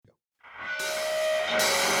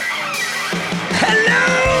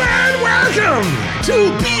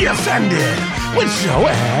to Be Offended with Joe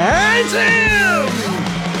and Tim.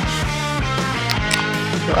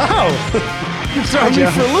 Oh, you throwing me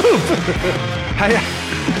for a loop.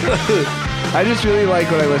 I just really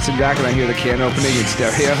like when I listen back and I hear the can opening in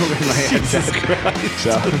stereo in my headset.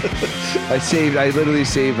 So I literally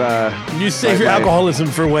save. You save your alcoholism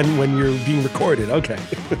for when you're being recorded. Okay.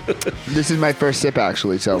 This is my first sip,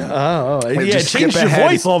 actually. So yeah, it changed your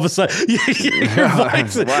voice all of a sudden. Your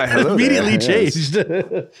voice immediately changed.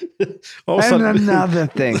 And another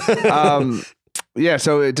thing. Yeah,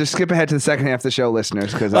 so just skip ahead to the second half of the show,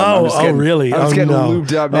 listeners, because really? I'm just getting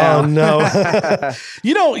lubed up now. Oh, no.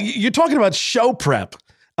 You're talking about show prep.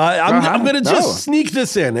 I'm going to just sneak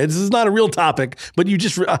this in. This is not a real topic, but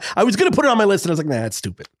I was going to put it on my list, and I was like, nah, it's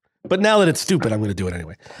stupid. But now that it's stupid, I'm going to do it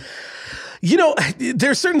anyway.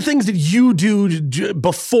 There are certain things that you do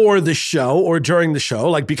before the show or during the show,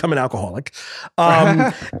 like become an alcoholic.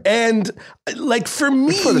 And like for me,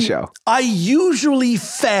 before the show, I usually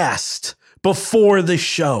fast before the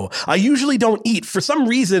show. I usually don't eat. For some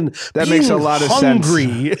reason, that makes a lot of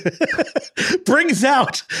hungry brings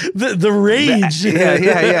out the rage.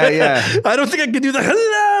 Yeah. I don't think I can do the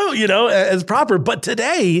hello, as proper. But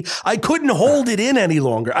today, I couldn't hold it in any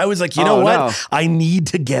longer. I was like, you know what? No. I need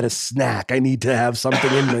to get a snack. I need to have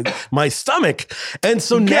something in my stomach. And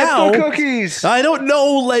so now, cookies. I don't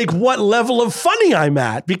know like what level of funny I'm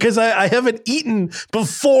at because I haven't eaten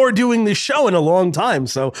before doing the show in a long time.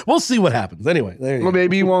 So we'll see what happens. Anyway, there you go.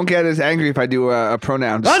 Maybe you won't get as angry if I do a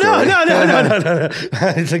pronoun. Oh, no.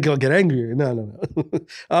 I think I'll get angrier. No.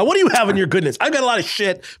 What do you have in your goodness? I've got a lot of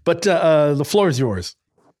shit, but the floor is yours.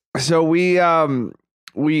 So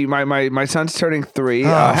my son's turning 3.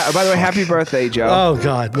 By the way, happy birthday, Joe. Oh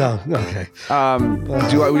God, no. Okay.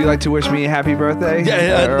 Would you like to wish me a happy birthday?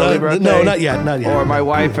 Early birthday? No, not yet. Or my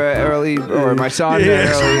wife early, or my son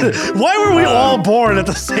early. Why were we all born at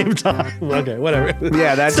the same time? Okay, whatever.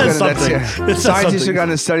 Yeah, that's scientists are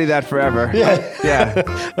gonna study that forever. Yeah.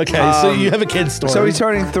 Okay, so you have a kid story. So he's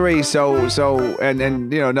turning 3. So and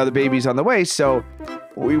another baby's on the way. So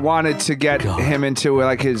we wanted to get him into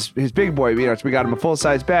like his big boy. So we got him a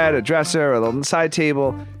full-size bed, a dresser, a little side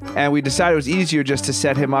table, and we decided it was easier just to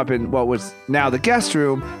set him up in what was now the guest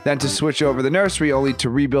room than to switch over the nursery, only to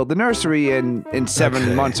rebuild the nursery in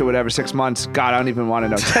 7 months or whatever, 6 months. God, I don't even want to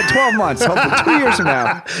know. 12 months, hopefully 2 years from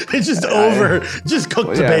now. It's just over. Just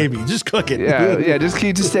cook the baby. Just cook it. Yeah. Just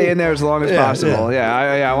keep to stay in there as long as possible.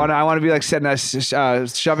 I want to be like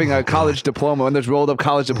shoving a college diploma, one of those rolled up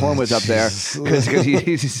college diplomas up there because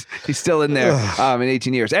he's still in there in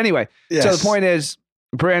 18 years. Anyway, so the point is,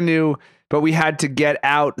 brand new, but we had to get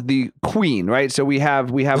out the queen, right? So we have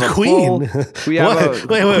a queen. We have a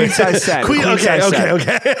queen size set. Queen, okay. I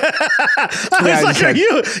was like, are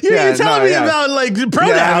you telling me about like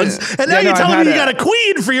pronouns, and now you're telling me you got a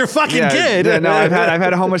queen for your fucking kid? Yeah, no, I've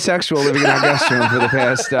had a homosexual living in our guest room for the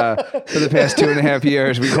past 2.5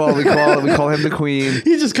 years. We call him the queen.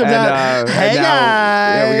 He just comes out. Hey guys,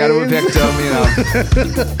 yeah, we got to evict him.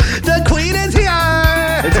 The queen is here.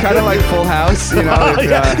 It's kind of like Full House,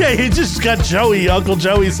 he just got Uncle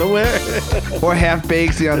Joey somewhere, or half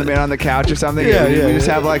baked, the man on the couch or something. We just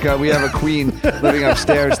have we have a queen living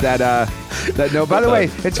upstairs that no. By the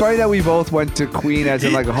way, it's funny that we both went to queen as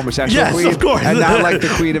in like a homosexual queen, of course, and not like the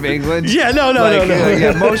Queen of England. Yeah, no.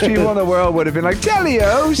 Yeah, most people in the world would have been like,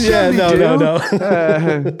 Telly-o,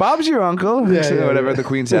 no. Bob's your uncle, whatever the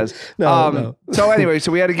queen says. No. So anyway,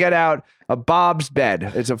 we had to get out a Bob's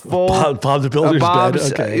bed. It's a full Bob the Builder's bed.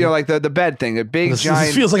 Okay. Like the bed thing, a big giant.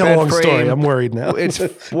 This feels like a long story. I'm worried now. It's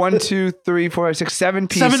 1, 2, 3, 4, 5, 6, 7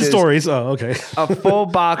 pieces. 7 stories. Oh, okay. A full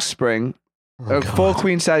box spring. Full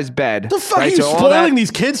queen size bed. The fuck are you spoiling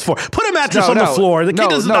these kids for? Put a mattress on the floor. The kid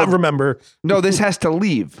does not remember. No, this has to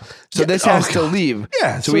leave. So this has to leave.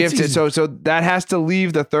 Yeah. So we have to. So that has to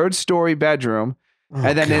leave the 3rd story bedroom.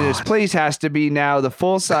 And then in its place has to be now the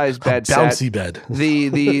full size bed set, bouncy bed,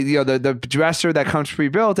 the dresser that comes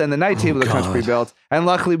pre-built, and the night table that comes pre-built. And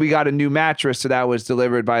luckily, we got a new mattress, so that was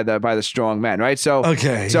delivered by the strong men, right? So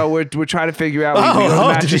So we're trying to figure out.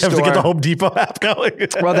 Did you have to get the Home Depot app going?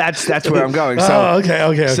 Well, that's where I'm going. So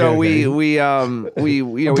okay. So we order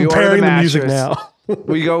the music now.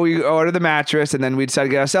 we order the mattress, and then we decide to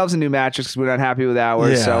get ourselves a new mattress because we're not happy with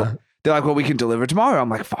ours. Yeah. So they're like, well, we can deliver tomorrow. I'm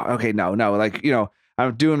like, okay, no, like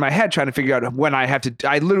I'm doing my head trying to figure out when I have to.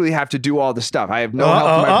 I literally have to do all the stuff. I have no help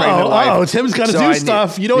from my pregnant wife. Oh, Tim's got to do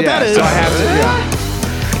stuff. You know what that is? So I have to.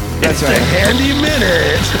 That's right. It's a handy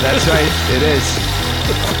minute. That's right. It is.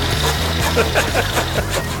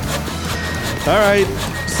 All right.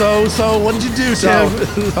 So what did you do, Tim?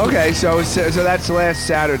 Okay. So that's last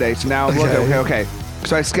Saturday. So now I'm looking. Okay.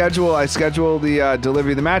 So I schedule the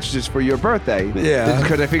delivery of the mattresses for your birthday. Yeah.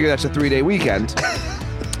 Because I figure that's a 3-day weekend.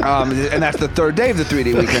 And that's the third day of the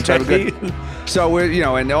 3-day weekend. So, so we're,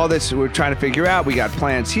 and all this we're trying to figure out. We got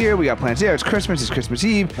plans here. We got plans there. It's Christmas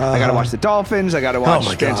Eve. I got to watch the Dolphins. I got to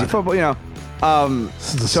watch fantasy football,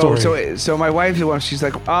 So my wife, she's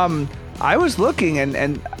like, I was looking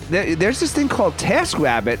and there's this thing called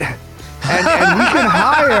TaskRabbit. And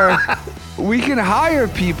we can hire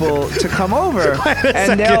people to come over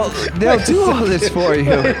and they'll do all this for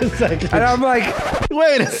you. And I'm like,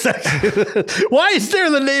 wait a second. Why is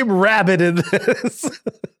there the name Rabbit in this?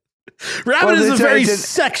 Rabbit is a very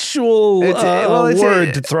sexual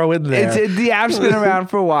word to throw in there. The app's been around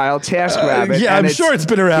for a while, TaskRabbit. Yeah, I'm sure it's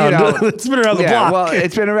been around. It's been around the block. Well,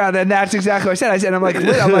 it's been around, and that's exactly what I said. I'm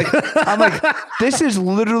like, this is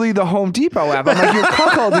literally the Home Depot app. I'm like, you're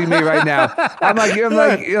cuckolding me right now. I'm like, you're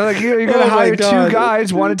gonna hire two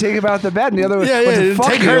guys, one to take about the bed, and the other one to fuck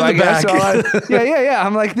take her you. in the back. Yeah.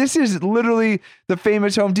 I'm like, this is literally the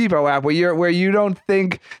famous Home Depot app where you don't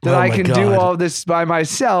think that I can do all this by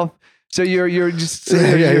myself. So you're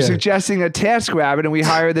suggesting a TaskRabbit, and we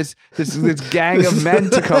hire this gang of men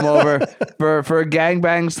to come over for a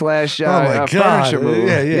gangbang / furniture move.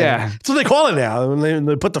 Yeah. That's what they call it now when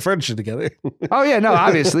they put the furniture together. Oh yeah, no,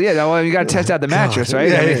 obviously, yeah. Well, you got to test out the mattress, right?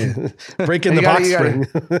 Break in the box spring,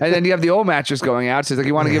 and then you have the old mattress going out. So it's like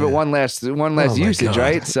you want to give it one last usage,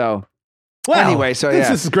 right? So. Well, anyway, so this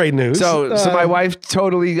is great news. So my wife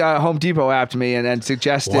totally Home Depot apped me and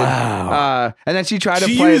suggested, and then she tried to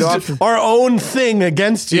play it off. Our own thing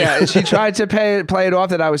against you. Yeah, she tried to play it off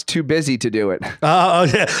that I was too busy to do it.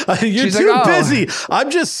 You're too busy. I'm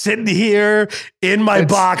just sitting here in my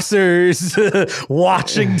boxers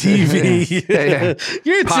watching TV.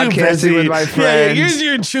 You're too busy with my friends.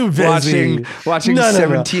 You're too busy watching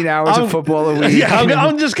 17 hours of football a week. Yeah,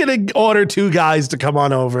 I'm just gonna order 2 guys to come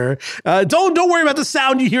on over. Don't worry about the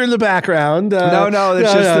sound you hear in the background. No,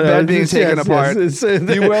 it's just the bed being taken apart.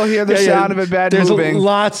 You will hear the sound of a bed moving.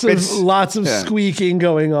 There's lots of squeaking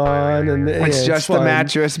going on, and it's just the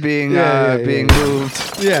mattress being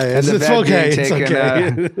moved. Yeah, it's okay. It's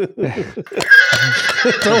okay.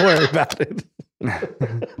 Don't worry about it.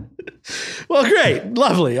 Well, great,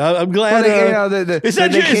 lovely. I'm glad. Is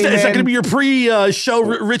that going to be your pre-show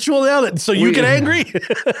ritual now? So you get angry?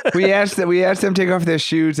 we asked them to take off their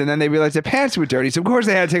shoes, and then they realized their pants were dirty. So of course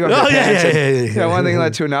they had to take off their pants. Yeah. One thing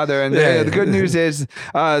led to another, and the good news is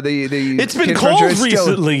it's been cold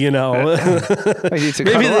recently.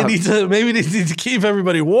 Maybe they need to keep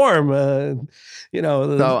everybody warm.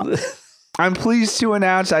 I'm pleased to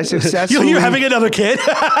announce I successfully... You're having another kid? So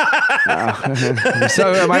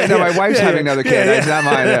my wife's having another kid. That's not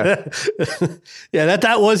mine. Yeah,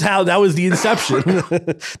 that was the inception.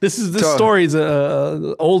 This story is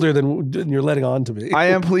older than you're letting on to be. I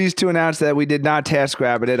am pleased to announce that we did not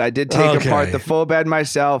TaskRabbit it. I did take apart the full bed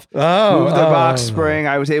myself, move the box spring.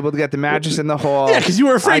 I was able to get the mattress in the hall. Yeah, because you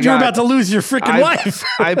were afraid you were about to lose your freaking wife.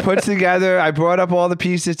 I brought up all the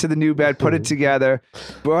pieces to the new bed, put it together,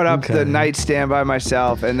 brought up the nightstand by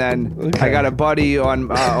myself, and then I got a buddy on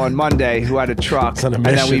Monday who had a truck, and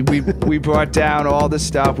then we brought down all the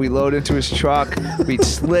stuff. We loaded into his truck, we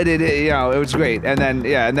slid it. It was great, and then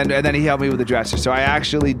he helped me with the dresser. So I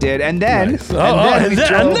actually did, and then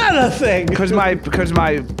another thing because my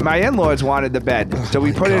in-laws wanted the bed, so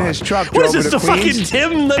we put it in his truck. What is this, the fucking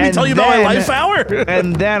Tim? Let me tell you about my life hour.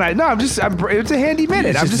 And then it's a handy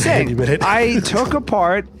minute. I'm just saying. I took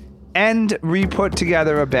apart and re-put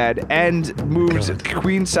together a bed and moved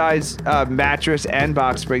queen size mattress and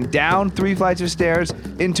box spring down 3 flights of stairs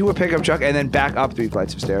into a pickup truck and then back up 3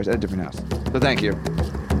 flights of stairs at a different house. So thank you.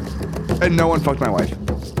 And no one fucked my wife.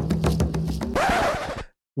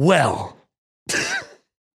 Well.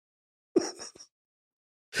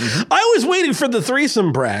 I was waiting for the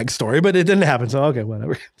threesome brag story, but it didn't happen. So okay,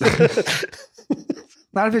 whatever.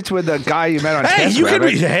 Not if it's with the guy you met on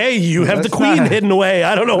TaskRabbit. You have the queen hidden away.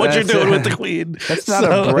 I don't know what you're doing with the queen. That's not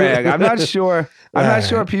a brag. I'm not sure.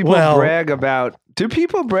 People brag about. Do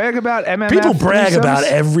people brag about MMF? People brag about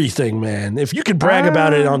everything, man. If you could brag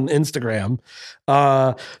about it on Instagram.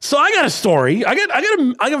 So I got a story.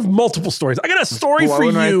 I got multiple stories. I got a story for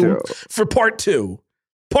you for part 2.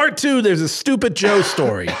 Part 2, there's a stupid Joe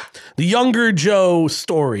story. The younger Joe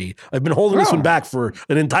story. I've been holding this one back for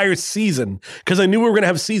an entire season because I knew we were going to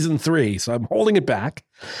have season 3. So I'm holding it back.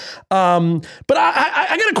 But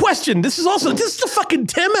I got a question. This is the fucking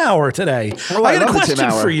Tim hour today. I got a question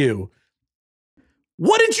for you.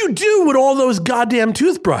 What did you do with all those goddamn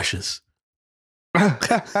toothbrushes?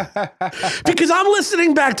 Because I'm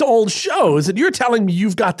listening back to old shows and you're telling me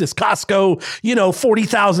you've got this Costco,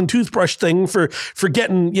 40,000 toothbrush thing for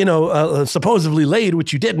getting, supposedly laid,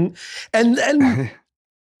 which you didn't. And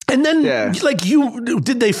then like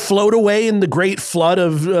did they float away in the great flood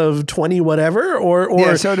of 20 whatever or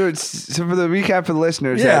yeah, so for the recap for the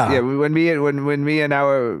listeners, when me and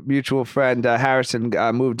our mutual friend Harrison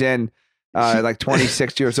moved in, like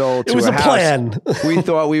 26 years old to it was a house, plan. We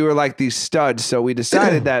thought we were like these studs, so we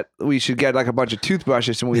decided that we should get like a bunch of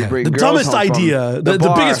toothbrushes and we bring the girls dumbest home idea, the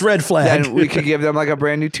biggest red flag. Then we could give them like a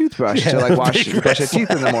brand new toothbrush to like brush their teeth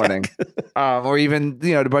in the morning, or even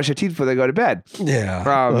to brush their teeth before they go to bed.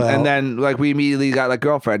 And then like we immediately got like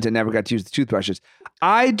girlfriends and never got to use the toothbrushes.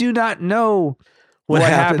 I do not know what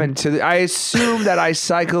happened to I assume that I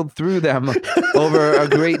cycled through them over a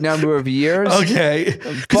great number of years. Okay.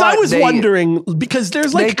 Because I was wondering, because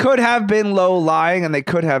there's like... They could have been low lying and they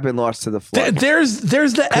could have been lost to the flood. There's the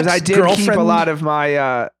ex-girlfriend... Because I did keep a lot of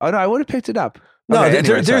my... I would have picked it up. No, okay,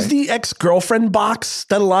 there's the ex-girlfriend box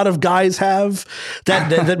that a lot of guys have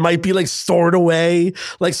that might be like stored away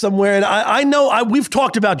like somewhere. And I know we've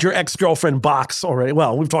talked about your ex-girlfriend box already.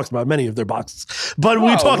 Well, we've talked about many of their boxes, but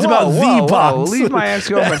we talked about the box. Leave my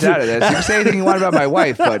ex-girlfriends out of this. You can say anything you want about my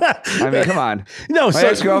wife, but I mean, come on. No, my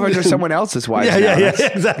ex-girlfriends are someone else's wives. Yeah,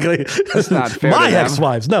 exactly. That's not fair. My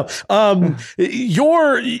ex-wives. No, we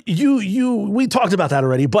talked about that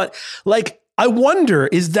already, but like, I wonder,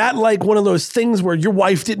 is that like one of those things where your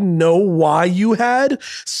wife didn't know why you had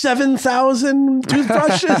 7,000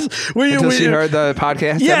 toothbrushes? Until she heard the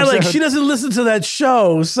podcast Yeah, episode? like she doesn't listen to that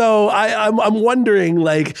show. So I'm wondering,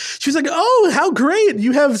 like, she's like, oh, how great.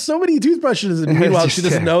 You have so many toothbrushes. And meanwhile, she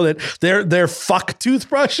doesn't know that they're fuck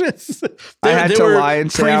toothbrushes. I had to lie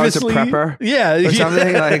and say I was a prepper. Yeah. Or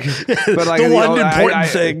something like, but like the one important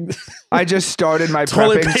thing. I just started my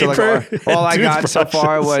toilet prepping, paper, so like all I got so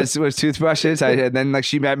far was toothbrushes. And then like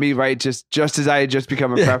she met me right just as I had just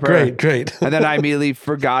become a prepper. Great. And then I immediately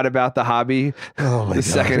forgot about the hobby. Oh my God.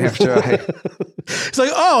 Second after it's like,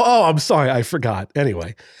 oh, I'm sorry, I forgot.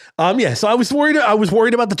 Anyway, so I was worried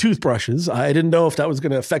about the toothbrushes. I didn't know if that was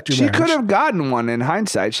going to affect your marriage. She could have gotten one in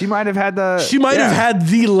hindsight. She might have had She might have had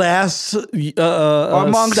the last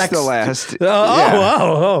amongst sex. the last.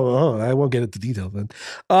 Oh, I won't get into detail then.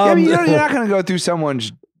 You're not going to go through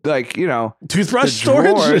someone's like toothbrush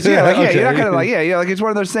storage. You're not gonna like it's one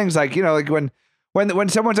of those things like like when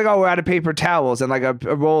someone's like, oh, we're out of paper towels and like a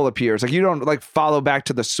roll appears, like you don't like follow back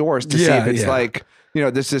to the source to see if it's like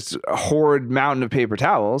this is a horrid mountain of paper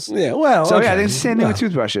towels. Yeah, well, so I think it's the same thing with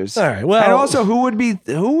toothbrushes. All right, well, and also who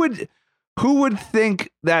would think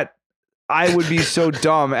that I would be so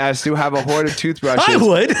dumb as to have a hoard of toothbrushes. I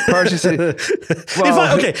would purchase it.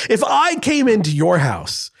 Well, if I came into your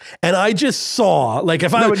house and I just saw, like,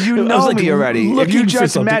 if I was like, me already. If you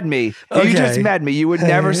just met me, you would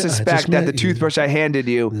never suspect that the toothbrush I handed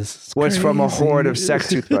you was from a hoard of sex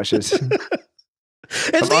toothbrushes.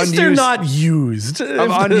 At least they're not used. Of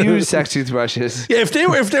unused sex toothbrushes. Yeah, if they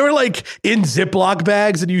were like in Ziploc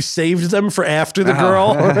bags and you saved them for after the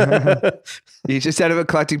girl. You just instead of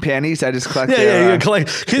collecting panties, I just collect. You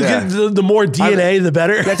collect. The more DNA, the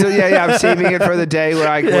better. I'm saving it for the day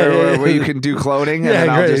where you can do cloning, and then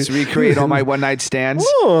I'll just recreate all my one night stands.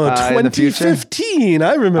 Oh, 2015.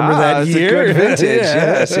 I remember that year. A good vintage.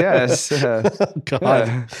 Yes. Oh,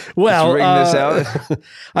 God. Well, ring this out.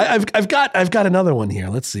 I've got another one here.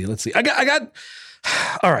 Let's see. I got.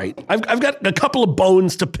 All right. I've got a couple of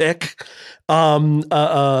bones to pick. No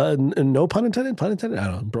pun intended. I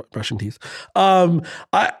don't know. Brushing teeth.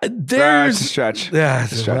 There's it's a stretch. Yeah,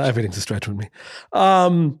 everything's a stretch with me.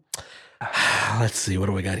 Let's see. What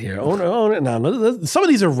do we got here? Oh no. Some of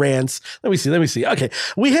these are rants. Let me see. Okay.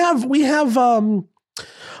 We have.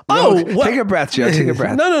 Take a breath, Joe. Take a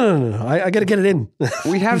breath. No. I got to get it in.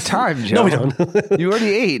 We have time, Joe. No, we don't. You already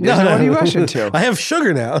ate. What are you rushing to? I have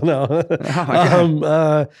sugar now. No. Oh my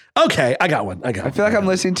God. Okay, I got one. I feel like I'm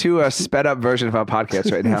listening to a sped up version of our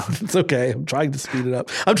podcast right now. It's okay. I'm trying to speed it up.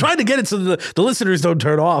 I'm trying to get it so the listeners don't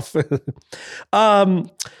turn off.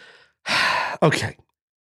 Okay.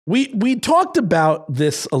 We talked about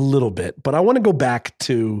this a little bit, but I want to go back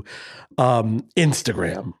to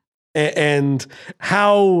Instagram. And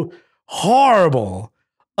how horrible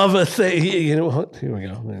of a thing, here we go.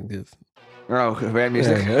 Oh, rant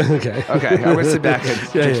music. Okay. I'm going to sit back and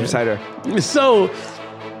drink some cider. So,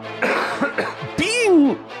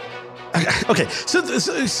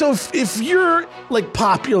 so if you're like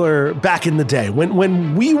popular back in the day,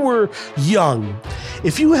 when we were young,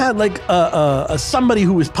 if you had like a somebody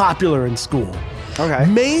who was popular in school,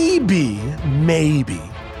 maybe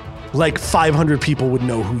like 500 people would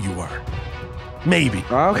know who you are. maybe.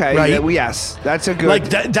 Okay. Right? Yeah, yes, that's a good. Like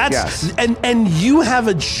that's yes. and you have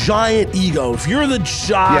a giant ego. If you're the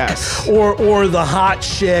jock Yes. or the hot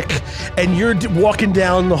chick, and you're walking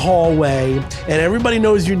down the hallway, and everybody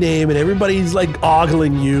knows your name, and everybody's like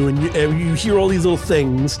ogling you, and you hear all these little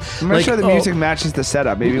things. I'm not sure the music matches the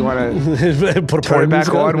setup. Maybe you want to put a turn it back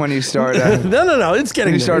music on when you start. No, it's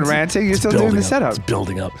getting. When you start there. ranting, you're still doing the setup. It's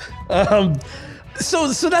building up. So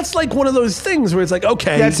that's like one of those things where it's like,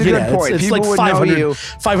 okay, that's a good point. It's people like would 500, know you.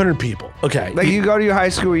 500 people. Okay. Like you go to your high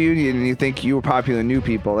school reunion and you think you were popular new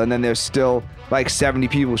people, and then there's still like 70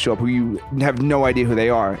 people show up who you have no idea who they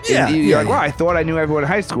are. Yeah, and you're like, well, I thought I knew everyone in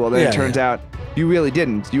high school. Then it turns out you really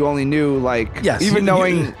didn't. You only knew like, even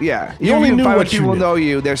knowing, you only knew what people you knew. Know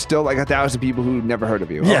you. There's still like 1,000 people who never heard of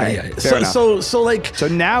you. Okay, So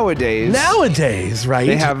nowadays, right?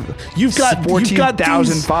 They have you've got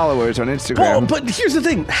 14,000 followers on Instagram. Well, but here's the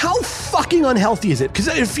thing: how fucking unhealthy is it? Because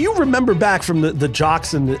if you remember back from the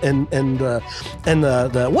jocks and the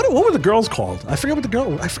what were the girls called? I forget what we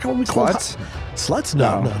called Sluts? Sluts?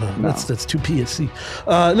 No. That's two P and C.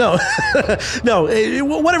 No,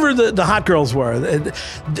 whatever the hot girls were,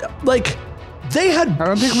 like they had. I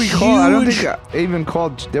don't think I even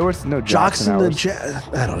called. There was no jocks in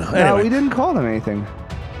the. I don't know. No, Anyway. we didn't call them anything.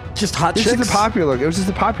 Just hot chicks. It was just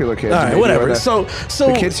the popular kids. All right, whatever. So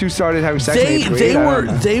the kids who started having sex.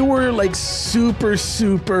 They were like super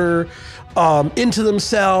into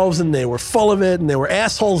themselves, and they were full of it, and they were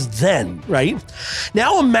assholes then, right?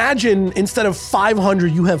 Now imagine instead of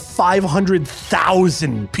 500, you have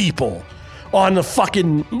 500,000 people on the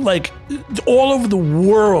fucking, like, all over the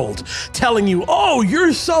world telling you, oh,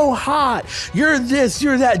 you're so hot, you're this,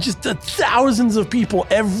 you're that, just the thousands of people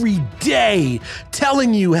every day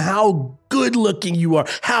telling you how good looking you are,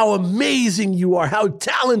 how amazing you are, how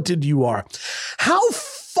talented you are. How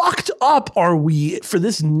fucked up are we for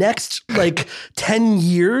this next like 10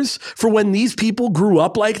 years for when these people grew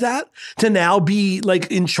up like that to now be like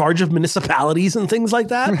in charge of municipalities and things like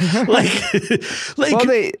that? like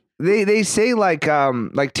well, they say like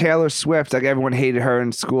Taylor Swift, like everyone hated her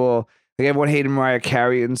in school, like everyone hated Mariah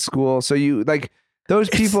Carey in school. So you like those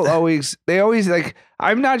people always like,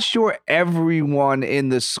 I'm not sure everyone in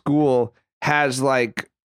the school has like,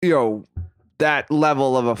 you know, that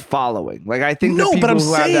level of a following. Like I think the people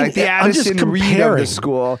who have like the Addison Reed of the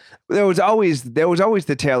school, there was always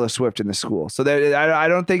the Taylor Swift in the school. So I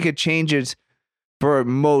don't think it changes for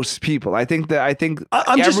most people. I'm just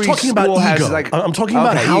talking about ego. I'm talking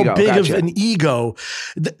about how big of an ego.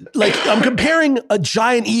 Like I'm comparing a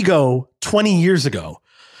giant ego 20 years ago.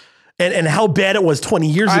 And how bad it was 20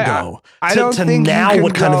 years ago to now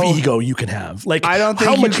what kind of ego you can have. Like I don't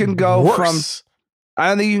think you can go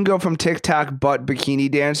from TikTok butt bikini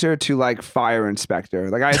dancer to like fire inspector.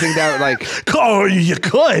 Like I think that like oh, you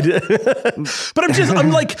could. But I'm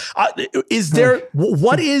like, is there,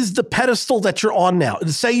 what is the pedestal that you're on now?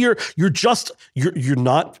 Say you're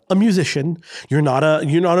not a musician, you're not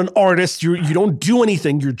an artist, you don't do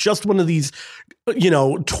anything, you're just one of these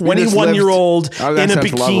 21-year-old in a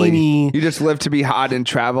bikini. Lovely. You just live to be hot and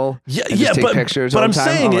travel. Take pictures. But I'm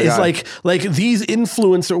saying is like these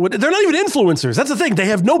influencers. They're not even influencers. That's the thing. They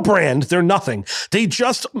have no brand. They're nothing. They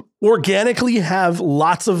just organically have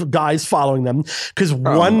lots of guys following them because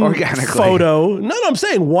one photo. No, I'm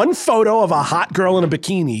saying one photo of a hot girl in a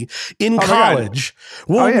bikini in college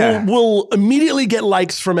will immediately get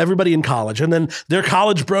likes from everybody in college, and then their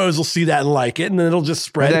college bros will see that and like it, and then it'll just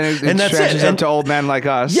spread. And that's it. And to old men like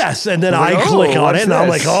us. Yes, and then I click on it and I'm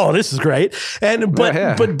like, oh, this is great. And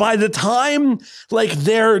but by the time like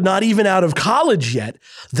they're not even out of college yet,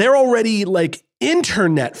 they're already like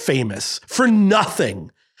internet famous for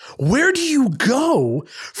nothing. Where do you go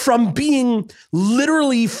from being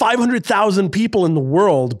literally 500,000 people in the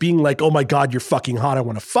world being like, oh my God, you're fucking hot, I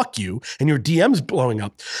want to fuck you, and your DMs blowing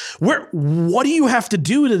up? What do you have to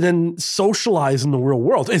do to then socialize in the real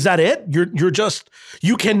world? Is that it?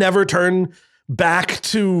 You can never turn back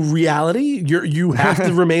to reality. You have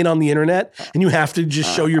to remain on the internet and you have to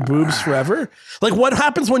just show your boobs forever. Like what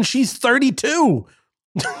happens when she's 32?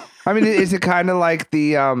 I mean, is it kind of like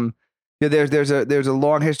the there's a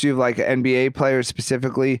long history of like NBA players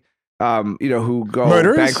specifically, who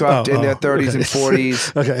go bankrupt in their 30s and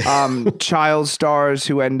 40s. Okay. Child stars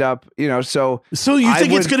who end up, So you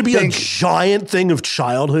think it's going to be a giant thing of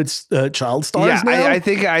child stars? Yeah, now? I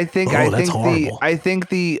think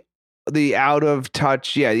the out of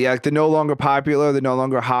touch, like the no longer popular, the no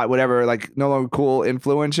longer hot, whatever, like no longer cool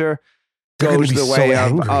influencer goes the way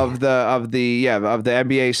of the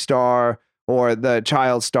NBA star or the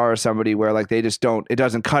child star or somebody where like they just it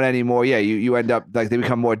doesn't cut anymore. Yeah, you end up like they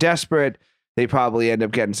become more desperate. they probably end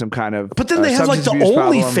up getting some kind of. But then they have like the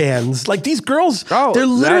OnlyFans. Like these girls, they're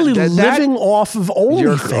literally living off of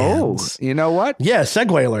OnlyFans. You know what? Yeah,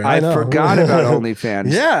 segue alert. I forgot about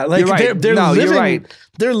OnlyFans. Yeah, like they're living. You're right.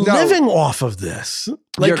 They're living off of this.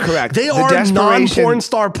 Like, you're correct. They are non-porn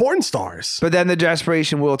porn stars. But then the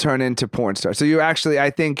desperation will turn into porn stars. So you actually, I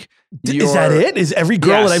think. Is that it? Is every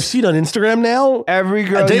girl that I've seen on Instagram now? Every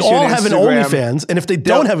girl. They all have an OnlyFans, and if they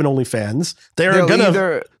don't have an OnlyFans, they're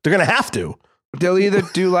gonna have to. They'll either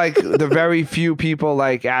do like the very few people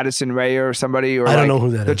like Addison Rae or somebody, or I don't know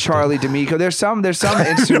who that is. The Charlie D'Amico. There's some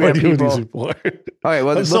Instagram people. Okay,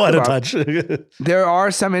 well, I'm so out of touch. There are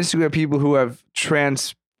some Instagram people who have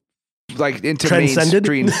into transcended?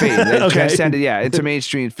 mainstream fame. They transcended, into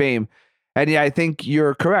mainstream fame. And yeah, I think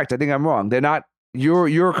you're correct. I think I'm wrong. They're not.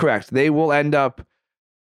 You're correct. They will end up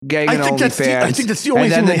getting an OnlyFans. I think that's the only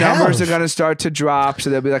thing they have. And then the numbers are going to start to drop. So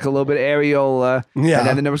there'll be like a little bit of areola. Yeah. And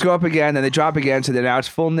then the numbers go up again. Then they drop again. So then now it's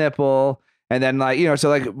full nipple. And then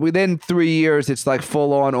so within 3 years, it's like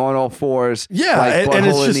full on all fours. Yeah. Like and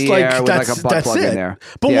it's just like, with like a butt plug in there.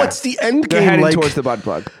 But what's the end game? They're heading towards the butt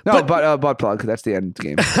plug. No, butt plug. That's the end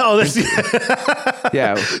game. Oh, that's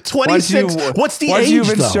yeah. 26. What's the age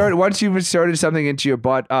though? Once you've inserted something into your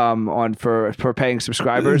butt for paying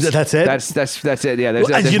subscribers. That's it? That's it. Yeah.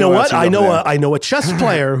 There's you know what? I know a chess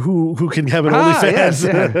player who can have an OnlyFans. Yes.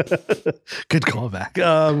 Good callback.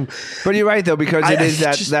 But you're right though, because it is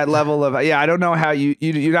that level of I don't know how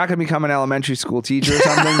you're not going to become an elementary school teacher or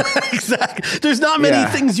something. Exactly. There's not many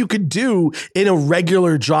things you could do in a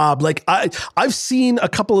regular job. Like I've seen a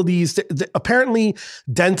couple of these. Apparently,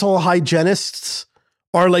 dental hygienists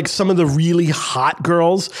are like some of the really hot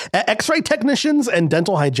girls. X-ray technicians and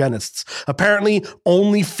dental hygienists. Apparently,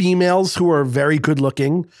 only females who are very good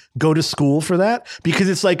looking go to school for that, because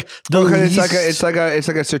it's like it's like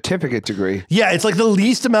a certificate degree. Yeah, it's like the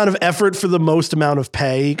least amount of effort for the most amount of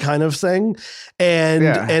pay kind of thing. And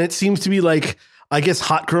it seems to be like, I guess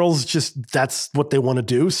hot girls that's what they want to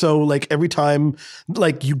do. So like every time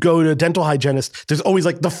like you go to a dental hygienist, there's always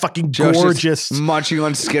like the fucking gorgeous munching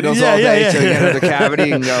on Skittles all day to get into the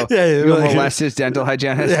cavity and go molest his dental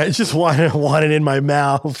hygienist. Yeah, it's just want it in my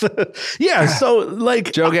mouth. So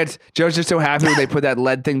like Joe's just so happy when they put that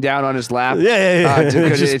lead thing down on his lap.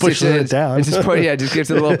 Just pushes it down. Just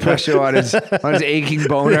gives it a little pressure on his aching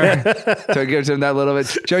boner. So it gives him that little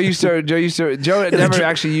bit. Joe never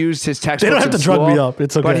actually used his textbooks. They don't have to drug me up.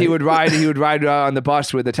 It's okay. But he would ride on the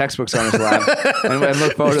bus with the textbooks on his lap and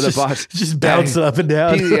look forward to the bus. Just bounce up and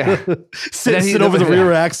down. Sit over the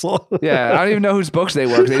rear axle. Yeah, I don't even know whose books they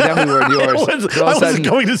were. They definitely weren't yours. I wasn't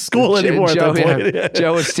going to school anymore at that point.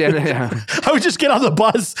 Joe was standing there. I would just get on the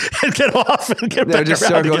bus and get off and get back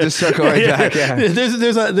around again. Just circle right back. Yeah.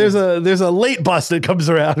 There's a late bus that comes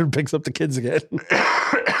around and picks up the kids again.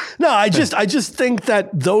 No, I just think that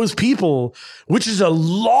those people, which is a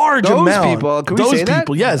large amount. Those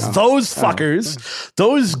people, yes, those fuckers,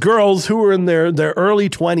 those girls who are in their early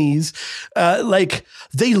 20s, like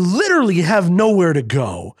they literally have nowhere to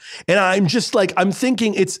go. And I'm just like, I'm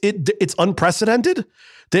thinking it's unprecedented.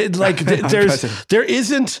 There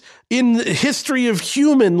isn't in the history of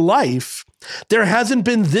human life, there hasn't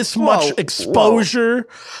been this much exposure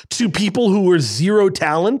to people who are zero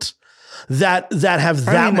talent that have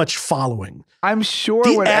that much following. I'm sure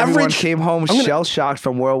when everyone came home shell-shocked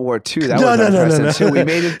from World War II, that was unprecedented too. We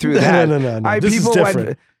made it through that.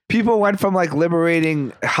 No. People went from like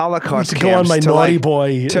liberating Holocaust camps go on my naughty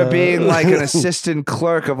boy to being like an assistant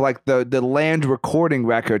clerk of like the land recording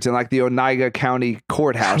records in like the Oneida County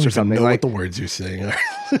courthouse or something. I don't know like what the words you're saying are.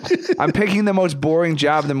 I'm picking the most boring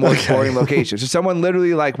job, the most boring location. So someone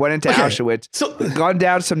literally like went into Auschwitz, gunned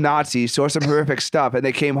down some Nazis, saw some horrific stuff, and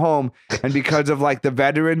they came home. And because of like the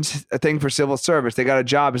veterans thing for civil service, they got a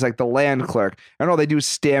job as like the land clerk. And all they do is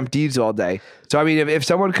stamp deeds all day. So I mean, if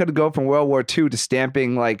someone could go from World War II to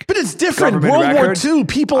stamping like, but it's different. World War II,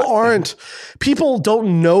 people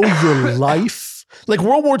don't know your life. Like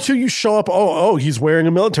World War II, you show up. Oh, he's wearing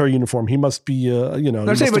a military uniform. He must be,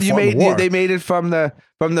 I'm saying, but they made it from the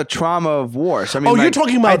trauma of war. So I mean, you're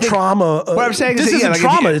talking about trauma. What I'm saying this isn't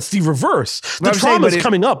trauma. It's the reverse. The trauma is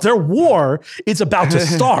coming up. Their war is about to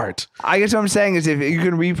start. I guess what I'm saying is if you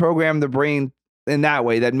can reprogram the brain in that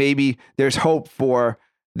way, that maybe there's hope for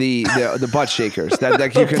the butt shakers that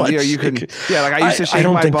like you can like I used to shake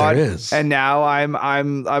my butt, and now I'm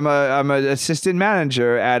an assistant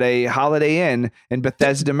manager at a Holiday Inn in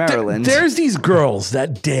Bethesda, Maryland. There's these girls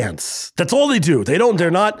that dance. That's all they do. They're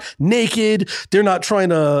not naked. They're not trying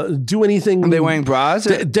to do anything. Are they wearing bras?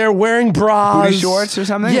 They're wearing bras, booty shorts or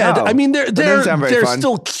something. Yeah, no. I mean they're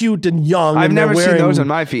still cute and young. I've never seen those on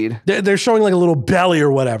my feed. They're showing like a little belly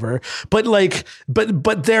or whatever, but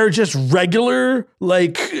they're just regular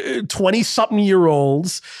like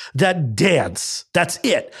 20-something-year-olds that dance. That's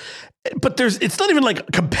it. But it's not even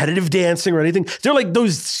like competitive dancing or anything. They're like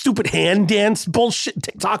those stupid hand dance bullshit,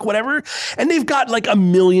 TikTok, whatever. And they've got like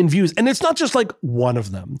 1 million views. And it's not just like one of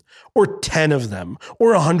them or 10 of them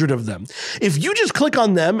or 100 of them. If you just click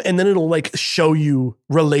on them and then it'll like show you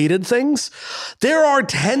related things, there are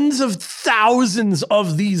tens of thousands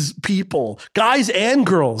of these people, guys and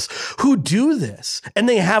girls, who do this. And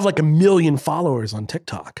they have like 1 million followers on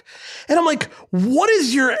TikTok. And I'm like, what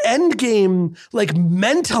is your end game like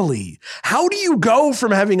mentally? How do you go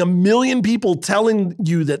from having 1 million people telling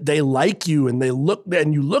you that they like you and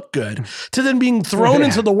you look good to then being thrown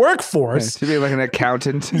into the workforce? To be like an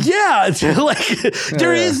accountant. Yeah. Like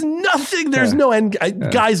there is nothing. There's no end.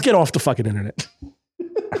 Guys, get off the fucking internet.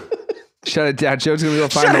 Shut it down. Joe's going to go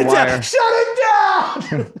find the wire. Shut it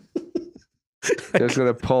down. Joe's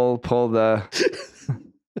going to pull the...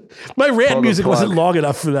 My rant music wasn't long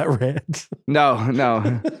enough for that rant. No. I'm not.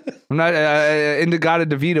 Indigada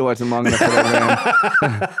DeVito wasn't long enough for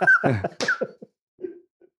that rant.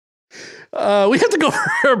 We have to go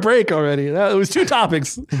for a break already. It was 2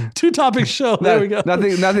 topics. 2 topics show. There we go.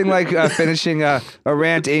 Nothing like finishing a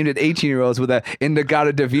rant aimed at 18-year-olds with a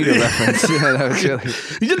Indigada DeVito reference. That was really...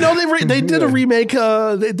 You know, they did a remake.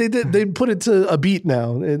 They put it to a beat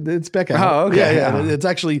now. It's back out. Oh, okay. Yeah. It's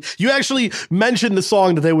actually, you actually mentioned the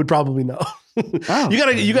song that they would probably know. Oh.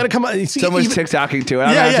 You gotta come out. Someone's TikToking to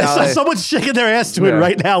it. Someone's shaking their ass to it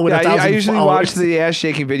right now. With I usually watch the ass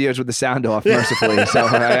shaking videos with the sound off, mercifully. So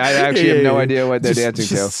I actually have no idea what they're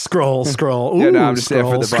dancing to. Scroll. Ooh, I'm just there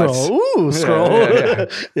for the butts. Ooh, scroll.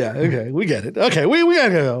 Yeah, okay, we get it. Okay, we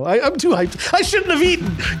gotta go. I'm too hyped. I shouldn't have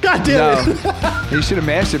eaten. God damn it. You should have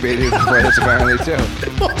masturbated before this, apparently, too.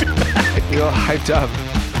 You're all hyped up.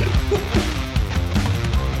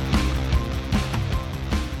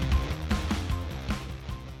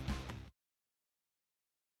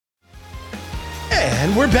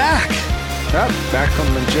 And we're back. Back from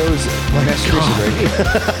Joe's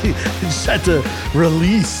masturbation break. Just had to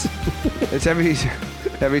release. It's every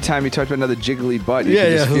time you talk about another jiggly butt, you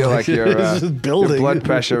can just feel like your blood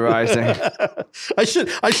pressure rising.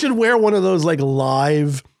 I should wear one of those like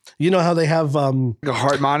live. You know how they have like a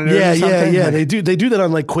heart monitor? Yeah, or something? Yeah. They do that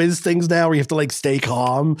on like quiz things now, where you have to like stay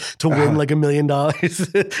calm to win like $1 million.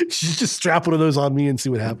 Just strap one of those on me and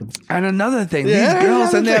see what happens. And another thing, these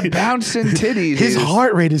girls and their bouncing titties. His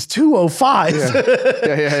heart rate is 205.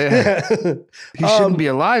 Yeah. He shouldn't be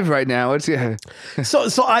alive right now. So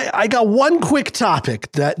I got one quick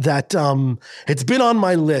topic that it's been on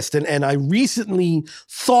my list, and I recently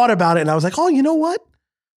thought about it, and I was like, oh, you know what?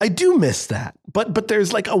 I do miss that, but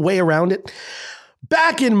there's like a way around it.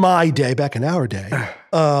 Back in our day,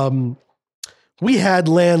 we had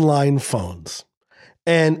landline phones,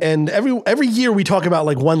 and every year we talk about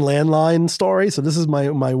like one landline story. So this is my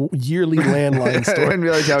yearly landline story. I didn't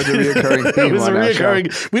realize that was a reoccurring theme. It was a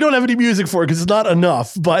reoccurring. We don't have any music for it because it's not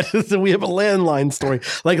enough, but we have a landline story.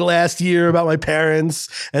 Like last year about my parents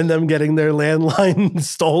and them getting their landline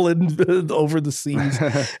stolen over the seas.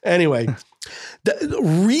 Anyway. The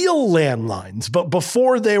real landlines, but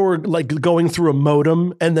before they were like going through a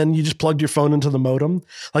modem and then you just plugged your phone into the modem,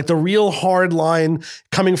 like the real hard line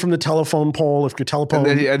coming from the telephone pole. If your telephone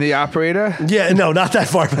and the operator, no, not that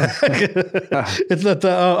far back. It's not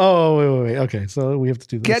the wait. Okay, so we have to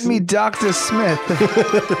do this. Get me Dr. Smith.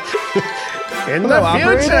 In the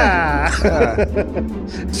future,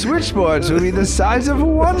 switchboards will be the size of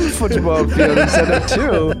one football field instead of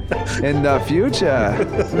 2 in the future.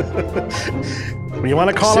 You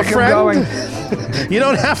want to call a friend? You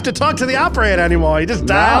don't have to talk to the operator anymore. You just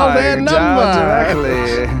dial their number.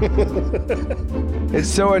 Directly. It's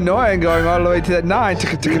so annoying going all the way to that 9.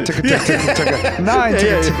 9.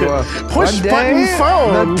 Push button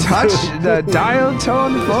phone. The dial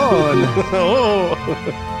tone phone.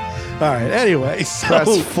 All right. Anyway, so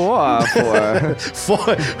Press 4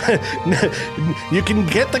 for. You can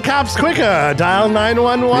get the cops quicker. Dial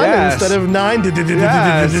 911 Yes. instead of 9.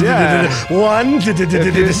 Yes, yeah. 1.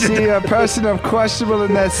 If you see a person of questionable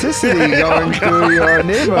ethnicity going through your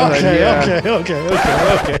neighborhood,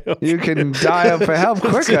 Okay. you can dial for help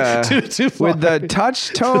quicker Too far. with the touch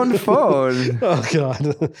tone phone. Oh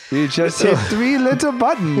God. You just hit 3 little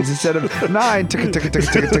buttons instead of 9. Tick, tick, tick, tick,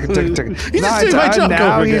 tick, tick, tick, tick. He just did my joke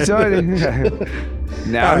Now over he's again.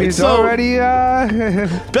 now right, he's so- already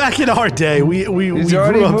Back in our day, we he's grew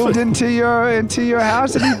already up. moved into your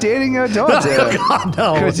house and he's dating your daughter. God,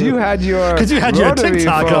 no. Because you had your rotary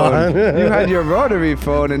TikTok phone. on. You had your rotary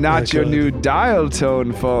phone and not your new dial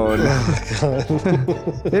tone phone.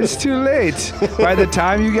 It's too late. By the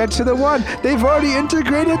time you get to the 1, they've already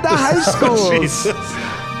integrated the high schools. Jesus.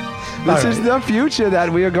 This All is right. the future that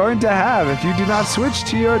we are going to have if you do not switch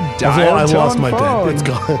to your dial I tone lost my phone. bit. It's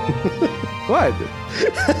gone. What?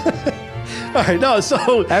 All right, no.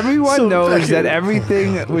 So Everyone knows back that in-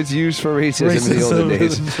 everything was used for racism in the olden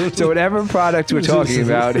days. So whatever product we're talking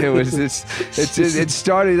about, it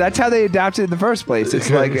started. That's how they adapted in the first place. It's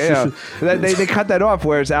like they cut that off.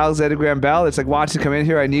 Whereas Alexander Graham Bell, it's like, Watson, come in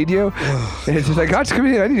here, I need you. And it's just like, Watson, come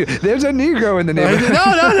in here, I need you. There's a Negro in the neighborhood.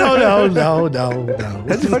 No.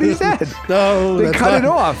 That's what he said. No, They that's cut not- it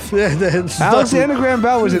off. That's Alexander Graham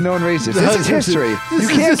Bell was a known racist. This is history. You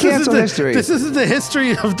can't cancel history. This isn't the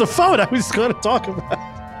history of the phone I was going to talk about.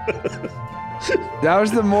 That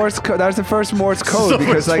was the Morse code. That was the first Morse code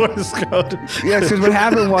because, like, Morse code. yeah, because what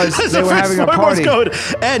happened was That's they the were first having a Morse party. code.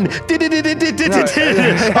 And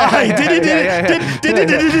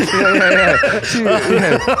See,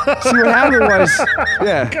 what happened was,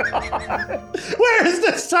 where is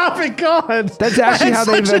this topic going? That's actually how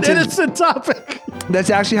they Such an invented- innocent topic. that's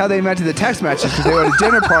actually how they invented the text messages because they were at a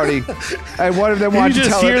dinner party and one of them wanted to just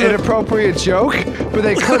tell hear an the- inappropriate joke, but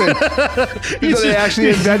they couldn't. So they actually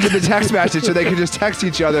invented the text message so they could just text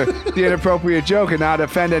each other the inappropriate joke and not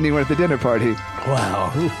offend anyone at the dinner party.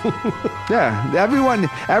 Wow. Yeah,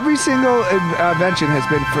 every single invention has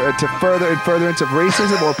been in furtherance of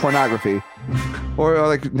racism or pornography, or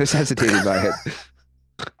like necessitated by it.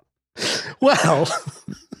 Well,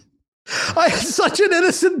 I had such an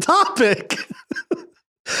innocent topic.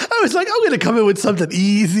 I was like, I'm going to come in with something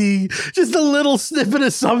easy, just a little snippet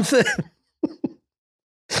of something.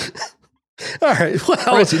 All right.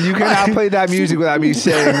 Well, Listen, you cannot play that music without me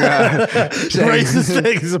saying racist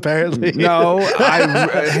things, apparently. No,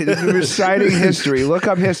 I'm reciting history. Look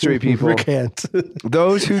up history, people. Recant.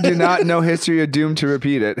 Those who do not know history are doomed to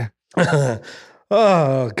repeat it.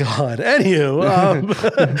 Oh, God.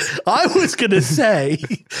 Anywho, I was going to say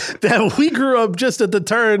that we grew up just at the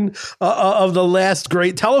turn of the last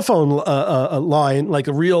great telephone line, like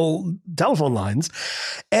a real telephone lines.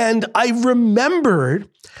 And I remembered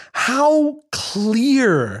how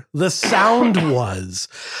clear the sound was.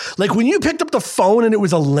 Like when you picked up the phone and it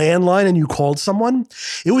was a landline and you called someone,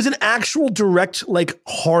 it was an actual direct, like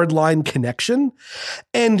hardline connection.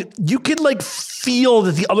 And you could like feel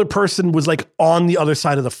that the other person was like on the other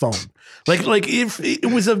side of the phone. Like if it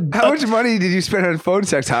was How much money did you spend on phone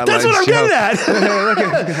sex hotlines? that's what I'm Joe? getting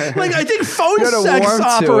at. Like I think phone You gotta sex warm to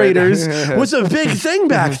operators it. was a big thing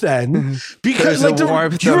back then because There's like a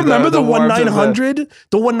warmth do you of remember the the warmth of 1-900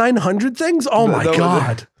 the 1-900 things? Oh my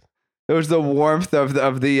God. It was the warmth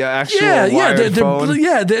of the actual Yeah, wired phone.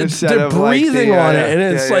 they're instead of, like, breathing the, on it, and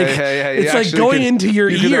it's yeah, like yeah. it's You like actually going could- into your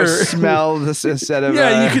you ear. could smell this instead of.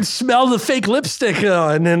 Yeah, you could smell the fake lipstick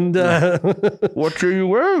on, and What are you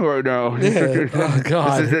wearing right now? oh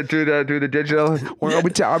God, This is through the digital.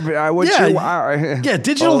 yeah,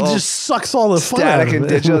 digital Oh, just sucks all the fun out static of and it.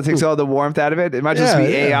 digital takes all the warmth out of it. It might just be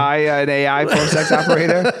an AI phone sex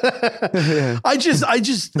operator. I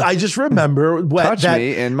just remember Touch that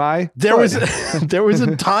me in my. there was foot. there was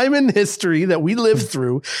a time in history that we lived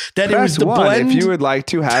through that it was Press the 1 blend. if you would like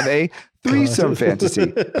to have a threesome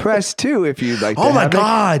fantasy. Press 2 if you'd like to Oh my have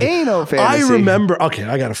God! an anal fantasy. I remember. Okay,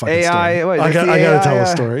 I got a fucking AI story. what, I that's got the to AI, tell a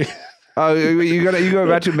story. Oh, you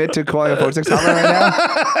about to admit to calling a phone sex hotline right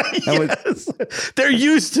now? Yes. There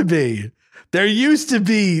used to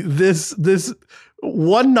be this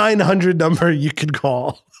 1-900 number you could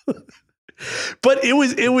call. But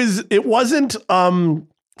it wasn't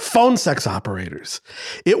phone sex operators.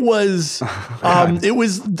 It was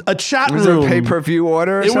a chat Was room. there a pay-per-view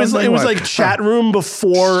order or It was something? What? like chat room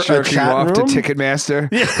before a Jerking chat off room. to Ticketmaster.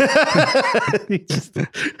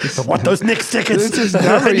 I want those Knicks tickets. This is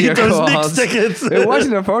number I need you those called. Knicks tickets. It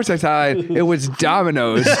wasn't a phone sex hotline. It was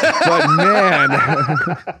Domino's. But man.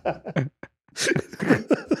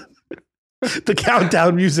 The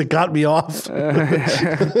countdown music got me off.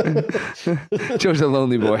 Joe's a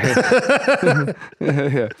lonely boy.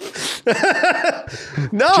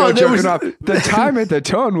 No, Joe there was off. The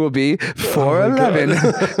tone will be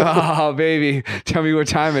 4:11. Oh, baby, tell me what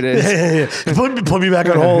time it is. Yeah. Put me back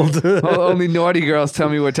on hold. Only naughty girls tell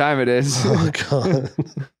me what time it is. Oh God.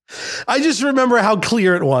 I just remember how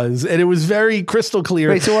clear it was, and it was very crystal clear.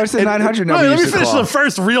 Wait, so what's the 900 number? Let me finish the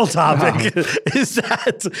first real topic. Is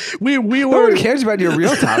that we were? No one cares about your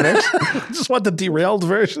real topics. I just want the derailed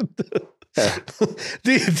version. The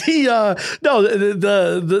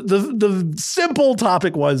simple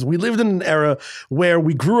topic was we lived in an era where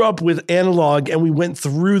we grew up with analog and we went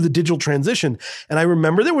through the digital transition. And I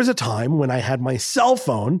remember there was a time when I had my cell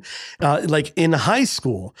phone, like in high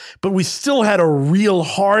school, but we still had a real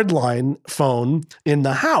hardline phone in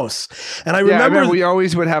the house. And I remember we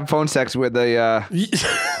always would have phone sex with the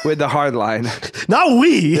hard line. Not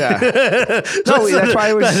we. Yeah. That's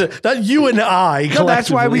why it was not you and I. No, that's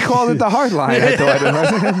why we called it the hard line. I thought it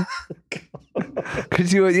was.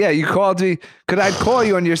 Because you called me. Because I'd call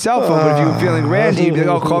you on your cell phone, but if you were feeling randy, you'd be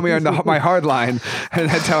like, "Oh, call me on my hard line," and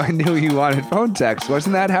that's how I knew you wanted phone sex.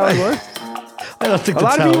 Wasn't that how it worked? I don't think a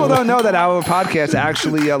lot of people don't know that our podcast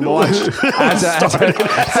actually launched as a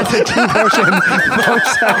two-person phone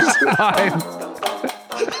sex line.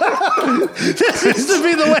 This used to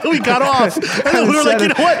be the way we got off. And then we were like, you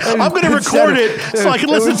know what? I'm going to record it so I can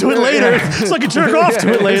listen to it later, so I can jerk off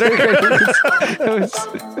to it later.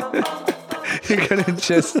 You couldn't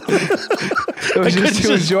just... It was just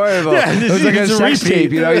too enjoyable. Yeah, it was like a sex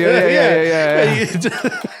tape, you know? Yeah.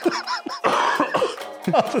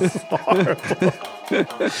 Oh, this is horrible.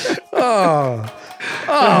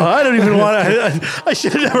 I don't even want to. I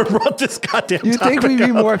should have never brought this goddamn You think we'd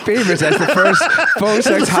be more famous as the first phone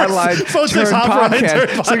sex hotline turned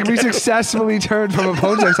podcast? So we successfully turned from a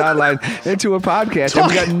phone sex hotline into a podcast, and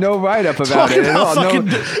we got no write-up about it at all.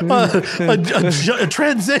 A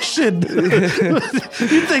transition.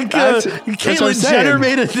 You think Caitlyn Jenner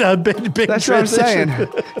made a big That's transition? What I'm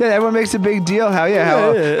saying. Yeah, everyone makes a big deal how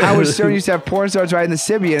Howard Stern used to have porn stars riding the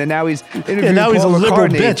Sybian, and now he's interviewing he's a Paul liberal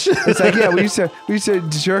McCartney. bitch. It's like, we used to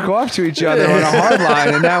jerk off to each other on a hard line,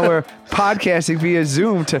 and now we're podcasting via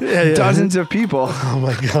Zoom to dozens of people. Oh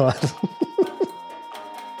my God.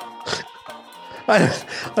 I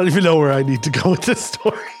don't even know where I need to go with this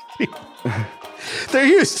story. There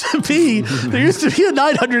used to be a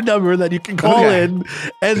 900 number that you can call in,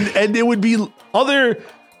 and it would be other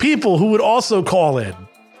people who would also call in.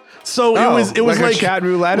 So it was like chat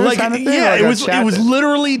roulette or something? Yeah, it was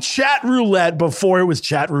literally chat roulette before it was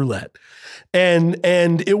chat roulette. And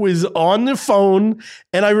it was on the phone,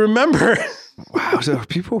 and I remember. Wow, so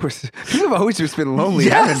people have always just been lonely,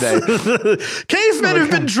 haven't they? Cavemen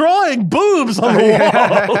have been drawing boobs on the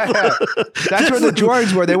wall. That's where the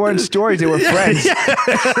drawings were. They weren't stories; they were friends.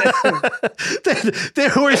 They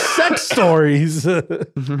were sex stories.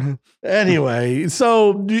 Anyway,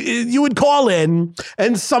 so you would call in,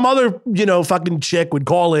 and some other fucking chick would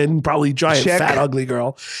call in, probably giant fat ugly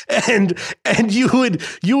girl, and you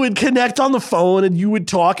would connect on the phone, and you would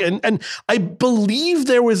talk, and I believe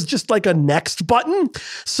there was just like a next button.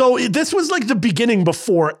 So this was like the beginning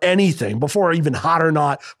before anything, before even Hot or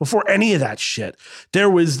Not, before any of that shit. There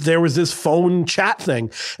was this phone chat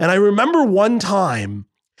thing, and I remember one time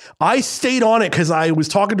I stayed on it because I was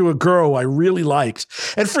talking to a girl I really liked.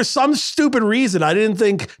 And for some stupid reason, I didn't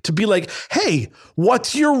think to be like, hey,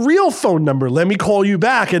 what's your real phone number? Let me call you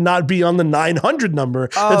back and not be on the 900 number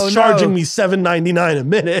that's charging me $7.99 a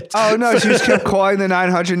minute. Oh, no. She just kept calling the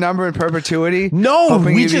 900 number in perpetuity? No,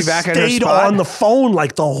 we just stayed on the phone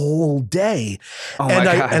like the whole day. Oh, my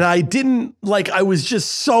God. And I didn't, I was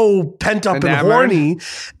just so pent up and horny.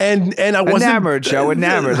 And I wasn't. Enamored, Joe.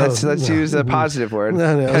 Enamored. Let's use a positive word.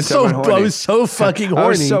 No. I was so fucking horny. I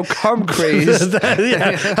was so cum crazed.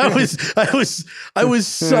 I was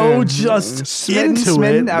so just into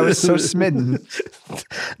it. I was so smitten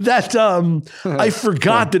that I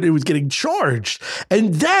forgot that it was getting charged.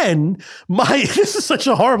 And then this is such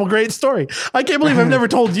a horrible, great story. I can't believe I've never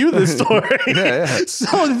told you this story.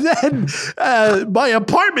 So then my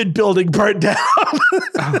apartment building burnt down.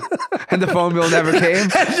 And the phone bill never came?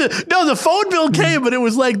 No, the phone bill came, but it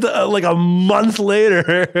was like a month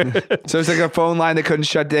later. So it's like a phone line that couldn't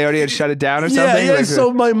shut. They already had shut it down or something. Yeah.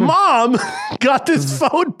 So my mom got this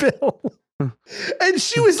phone bill, and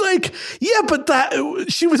she was like, "Yeah, but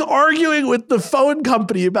she was arguing with the phone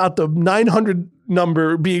company about the 900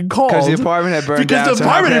 number being called because the apartment had burned down. Because the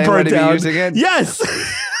apartment had burned down. Using it? Yes.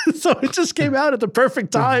 So it just came out at the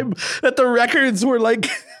perfect time that the records were like.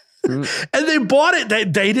 And they bought it.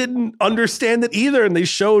 They didn't understand it either. And they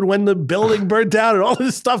showed when the building burned down and all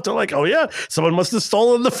this stuff. They're like, oh yeah, someone must have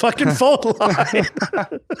stolen the fucking phone line.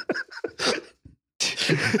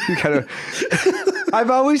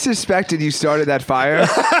 I've always suspected you started that fire.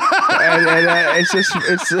 and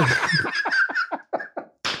it's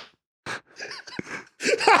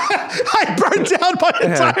I burned down my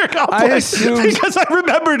entire complex because I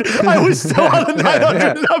remembered I was still on the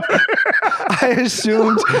 900 number.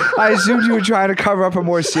 I assumed you were trying to cover up a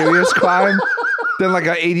more serious crime than like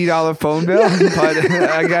an $80 phone bill. But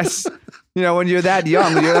I guess, you know, when you're that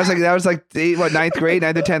young, that was like ninth grade,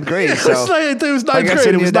 9th or 10th grade. So it was ninth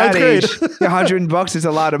grade. It was ninth grade. $100 is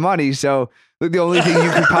a lot of money. So the only thing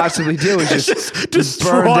you could possibly do is just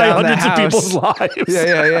destroy burn down hundreds of people's lives.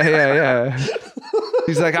 Yeah.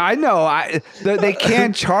 He's like, I know. They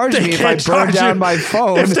can't charge me if I burn down my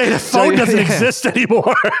phone. If the phone doesn't exist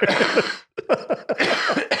anymore.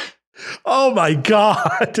 Oh my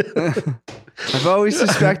God. I've always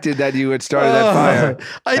suspected that you had started that fire.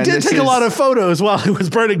 I did take a lot of photos while it was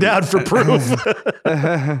burning down for proof.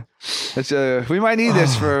 We might need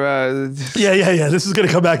this for... Yeah. This is going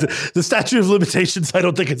to come back to the statute of limitations. I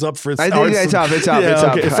don't think it's up for I think it's up. It's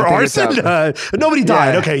up. Okay. For arson? Nobody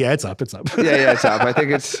died. Yeah. Okay, yeah, it's up. It's up. Yeah, it's up. I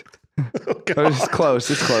think it's... It's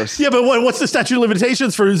close. Yeah, but what's the statute of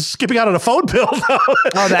limitations for skipping out on a phone bill, though?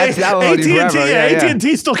 Oh, that AT&T, forever.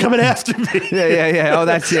 AT&T's still coming after me. Yeah. Oh,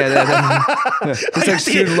 that's it's like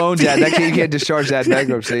student loan debt. You can't discharge that in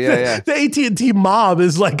bankruptcy. Yeah. The AT&T mob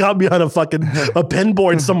is like got me on a pen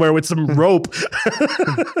board somewhere with some rope.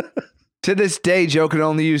 To this day, Joe can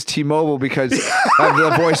only use T-Mobile because of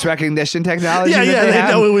the voice recognition technology. Yeah,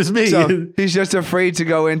 they know it was me. So he's just afraid to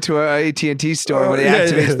go into an AT&T store when he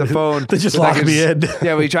activates the phone. They just lock me in.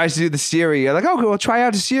 Yeah, when he tries to do the Siri, you're like, okay, well, try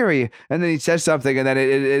out Siri. And then he says something, and then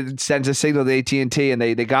it sends a signal to AT&T, and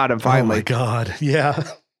they got him finally. Oh, my God. Yeah.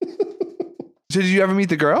 So did you ever meet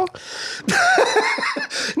the girl?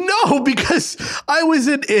 No, because I was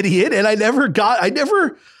an idiot, and I don't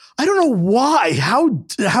know why,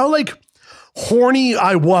 how like horny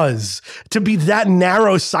I was to be that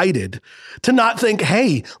narrow-sighted, to not think,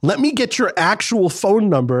 hey, let me get your actual phone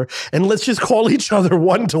number and let's just call each other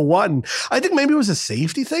one-to-one. I think maybe it was a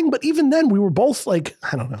safety thing, but even then we were both like,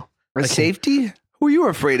 I don't know. Safety? Who were you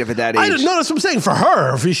afraid of at that age? I don't know. That's what I'm saying. For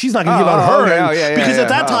her, she's not going to give out her. Okay. Because at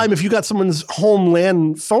that time, if you got someone's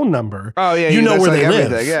homeland phone number, you know where they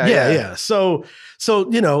live. Yeah.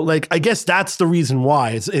 So, you know, like, I guess that's the reason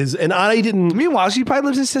why and I didn't. Meanwhile, she probably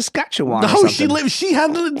lives in Saskatchewan. No, she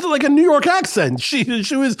had like a New York accent. She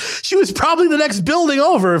was probably the next building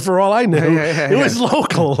over for all I knew. It was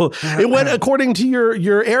local. It went according to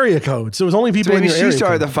your area code. So it was only people in your area. Maybe she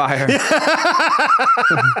started the fire.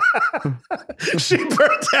 She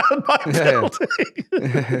burned down my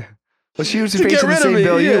building. Well, she was facing the same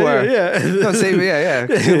bill you were.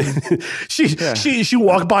 She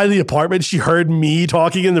walked by the apartment. She heard me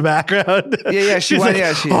talking in the background. She's like,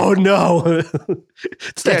 oh no,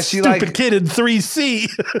 it's that stupid kid in 3C.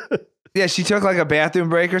 Yeah, she took like a bathroom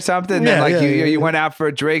break or something. And you went out for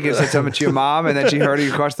a drink and said something to your mom, and then she heard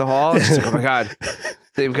you across the hall. And she's like, oh my God.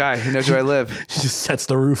 Same guy. He knows where I live. She just sets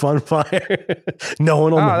the roof on fire. No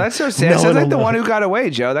one will know. Oh, that's so sad. Sounds like the one who got away,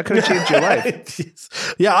 Joe. That could have changed your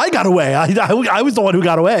life. Yeah, I got away. I was the one who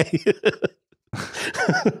got away.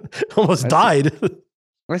 Almost died.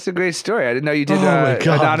 That's a great story. I didn't know you did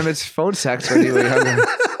anonymous phone sex when you were younger.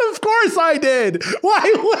 Of course I did.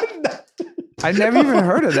 Why wouldn't I? I never even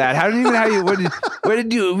heard of that. Where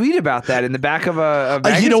did you read about that? In the back of a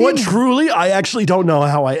magazine? You know what? Truly, I actually don't know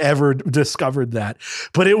how I ever discovered that,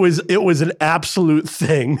 but it was an absolute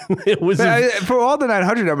thing. It was for all the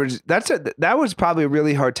 900 numbers. That was probably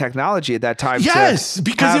really hard technology at that time. Yes,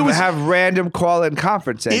 because it was have random call-in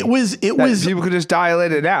conferencing. It was people could just dial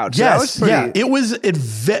in and out. So yes, it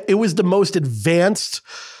was the most advanced,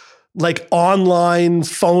 like, online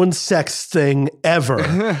phone sex thing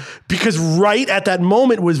ever. Because right at that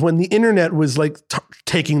moment was when the internet was like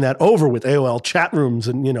taking that over with AOL chat rooms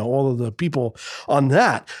and, you know, all of the people on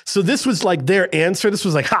that. So this was like their answer. This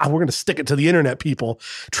was like, we're going to stick it to the internet people.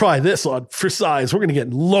 Try this on for size. We're going to get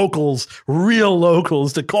real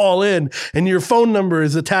locals to call in, and your phone number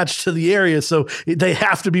is attached to the area. So they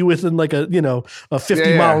have to be within like a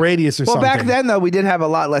 50-mile radius or something. Well, back then though, we did have a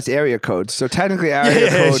lot less area codes. So technically area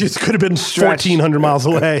code could have been 1,400 miles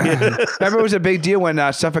away. Remember, it was a big deal when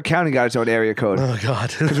Suffolk County got its own area code. Oh,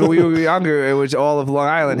 God. Because when we were younger, it was all of Long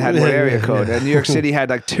Island had one area code. And New York City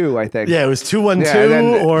had like 2, I think. Yeah, it was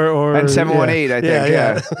 212 or... And 718, I think,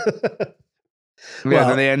 yeah. Yeah,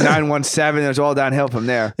 then they had 917. It was all downhill from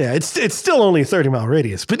there. Yeah, it's still only a 30-mile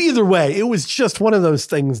radius. But either way, it was just one of those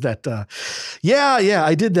things that,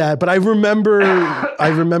 I did that. But I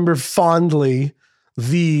remember fondly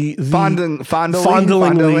fondlingly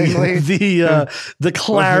the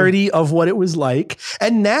clarity of what it was like.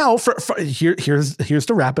 And now here's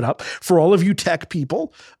to wrap it up for all of you tech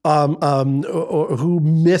people who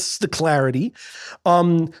miss the clarity.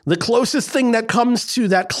 The closest thing that comes to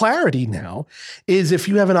that clarity now is if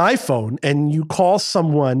you have an iPhone and you call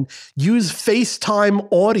someone, use FaceTime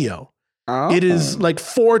audio. Oh. It is like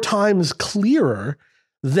 4 times clearer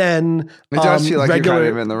than it does feel like regular, you're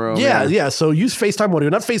kind of in the room. Yeah. So use FaceTime audio,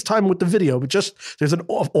 not FaceTime with the video, but just there's an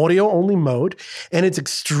audio only mode, and it's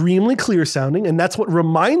extremely clear sounding. And that's what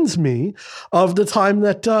reminds me of the time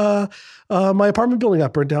that my apartment building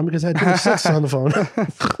got burnt down because I had too much sex on the phone.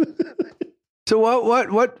 So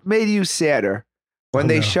what made you sadder when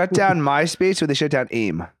they shut down MySpace or they shut down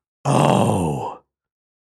AIM? Oh.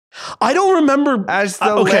 I don't remember as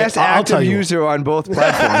the last active user on both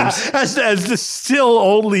platforms. as the still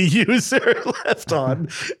only user left on.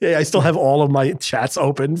 Yeah, I still have all of my chats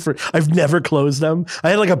open I've never closed them. I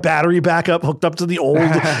had like a battery backup hooked up to the old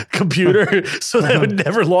computer so that it would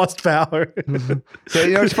never lost power. So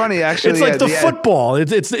it's funny actually. It's like the football. It's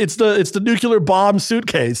the nuclear bomb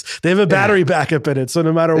suitcase. They have a battery backup in it, so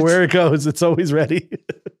no matter where it goes, it's always ready.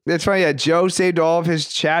 It's funny. Yeah, Joe saved all of his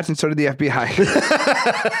chats, and so did the FBI.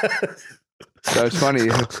 So it's funny.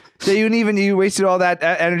 Yeah, you wasted all that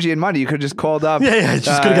energy and money. You could have just called up. Yeah,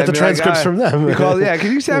 just could get the transcripts from them. You called,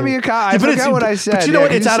 can you send me a copy? I forgot what I said. But you know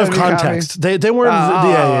what? It's out of context. They weren't.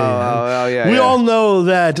 We all know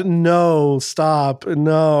that. No, stop.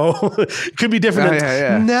 No, it could be different.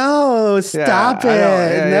 No, stop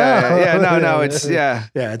it. No. It's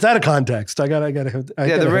it's out of context. I gotta.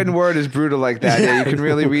 The written word is brutal like that. Yeah, you can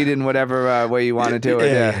really read in whatever way you want to do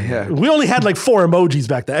it. Yeah. We only had like 4 emojis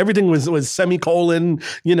back then. Everything was semicolon,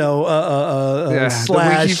 slash. The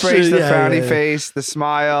winky face, the frowny face, the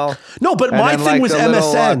smile. No, but my thing was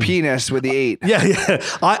MSN. Little, penis with the 8. Yeah.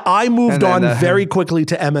 I moved on very quickly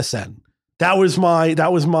to MSN. That was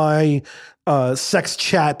my sex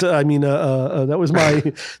chat. I mean, that was my.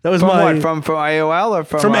 From AOL or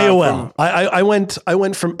from AOL. I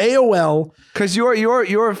went from AOL because your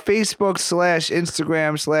Facebook /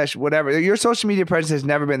 Instagram / whatever, your social media presence has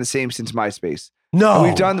never been the same since MySpace. No,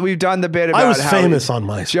 we've done the bit about I was famous on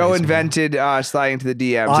MySpace. Joe invented sliding to the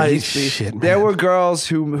DMs. There were girls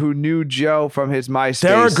who knew Joe from his MySpace.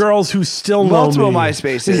 There are girls who still know multiple me.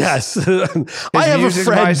 MySpaces. Yes, I have a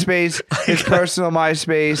friend. MySpace, his personal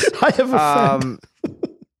MySpace. I have a friend.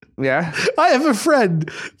 Yeah, I have a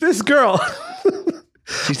friend. This girl.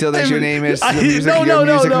 She still thinks your name is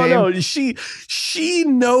No. She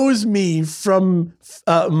knows me from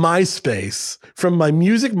MySpace, from my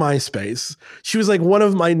music MySpace. She was like one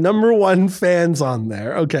of my number 1 fans on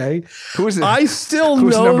there. Okay, who is it? I still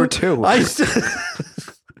Who's know number 2. I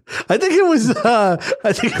think it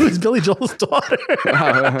was Billy Joel's daughter.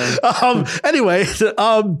 Anyway,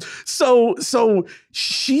 so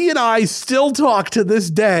she and I still talk to this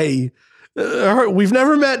day. We've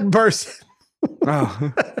never met in person.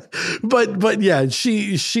 Oh. but yeah,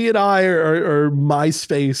 she and I are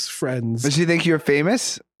MySpace friends. Does she think you're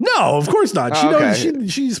famous? No, of course not. She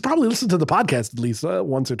knows she's probably listened to the podcast at least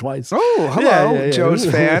once or twice. Oh, hello, yeah. Joe's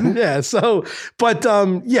fan. Yeah. So, but I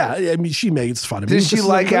mean, she makes fun of me. Did she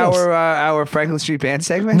like our Franklin Street Band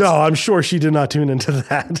segment? No, I'm sure she did not tune into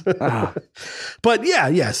that. Oh. But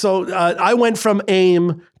yeah. So I went from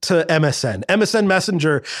AIM to MSN. MSN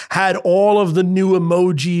Messenger had all of the new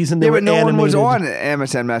emojis, and they were but no animated. one was on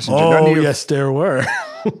MSN Messenger. Oh, yes, there were.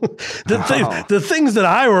 The things that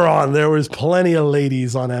I were on, there was plenty of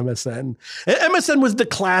ladies on MSN. And MSN was the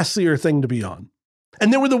classier thing to be on.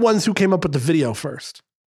 And they were the ones who came up with the video first.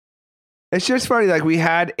 It's just funny, like we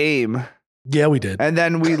had AIM. Yeah, we did. And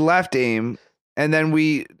then we left AIM, and then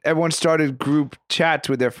everyone started group chats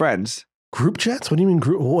with their friends. Group chats? What do you mean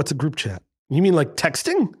group? What's a group chat? You mean like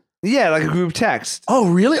texting? Yeah, like a group text. Oh,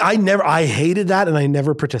 really? I hated that, and I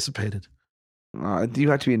never participated. You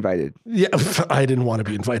have to be invited. Yeah, I didn't want to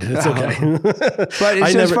be invited. It's okay. But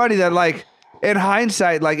it's just funny that, like, in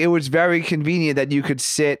hindsight, like, it was very convenient that you could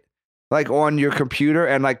sit, like, on your computer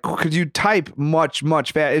and, like, because you type much,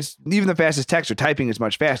 much faster. It's even the fastest texter typing is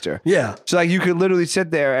much faster. Yeah. So, like, you could literally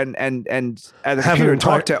sit there and at the computer and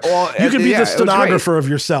talk to all. You could be the stenographer of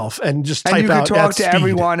yourself and just type out. And you could talk to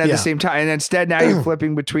everyone at the same time. And instead, now you're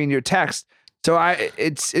flipping between your text. So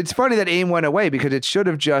it's funny that AIM went away because it should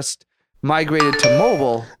have just migrated to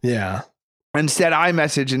mobile. Yeah. Instead,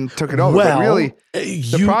 iMessage and took it over. Well, but really,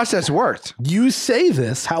 the process worked. You say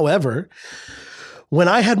this, however, when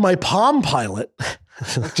I had my Palm Pilot.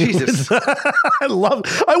 Jesus.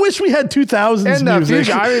 I wish we had 2000s In the music.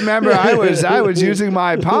 future, I remember I was using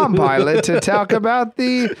my Palm Pilot to talk about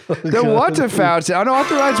the water fountain,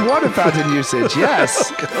 unauthorized water fountain usage.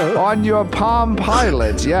 Yes. On your Palm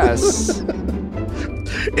Pilot. Yes.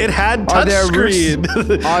 It had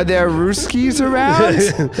touchscreen. Are there Ruskies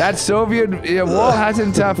around? That Soviet wall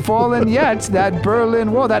hasn't fallen yet. That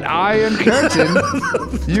Berlin Wall, that Iron Curtain.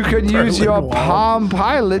 You can use your Palm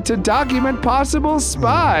Pilot to document possible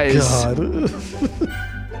spies. God.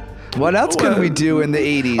 What else could we do in the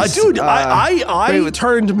 80s? Dude, I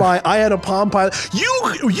had a Palm Pilot. You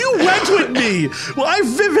went with me. Well, I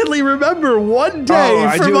vividly remember one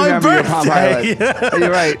day for my birthday. You're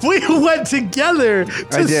right. We went together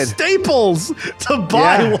to Staples to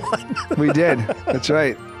buy one. We did. That's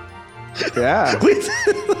right. Yeah.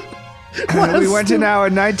 We went in our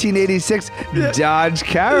 1986 Dodge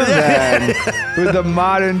Caravan with the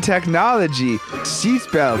modern technology,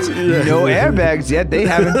 seatbelts, no airbags yet. They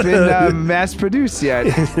haven't been mass produced yet.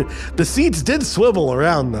 The seats did swivel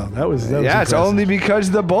around though. That was it's only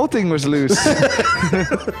because the bolting was loose.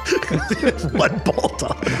 One bolt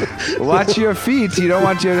on. Watch your feet. You don't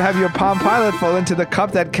want to have your Palm Pilot fall into the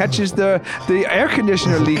cup that catches the air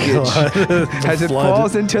conditioner leakage as it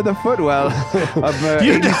falls into the footwell of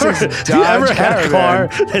 86 Do you ever Caravan. had a car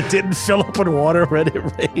that didn't fill up with water when it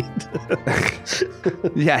rained?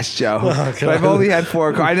 Yes, Joe. But I've only had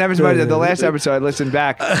 4 cars. I never remember the last episode. I listened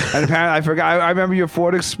back, and apparently I forgot. I remember your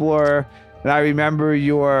Ford Explorer, and I remember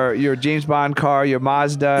your James Bond car, your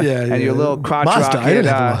Mazda, and your little crotch Mazda. rocket. I didn't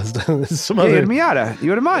have a Mazda. You had a Miata. You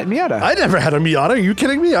had a Miata. I never had a Miata. Are you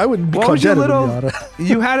kidding me? I wouldn't be What was your little? Miata.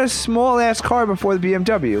 You had a small ass car before the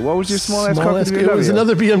BMW. What was your small ass car before the BMW? It was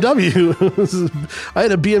another BMW. I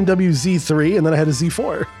had a BMW Z3 and then I had a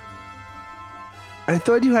Z4. I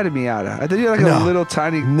thought you had a Miata. I thought you had like a little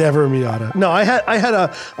tiny. Never a Miata. No, I had a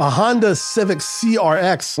Honda Civic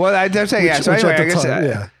CRX. Well, I'm saying So anyway, I guess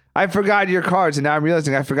time, I forgot your cards, and now I'm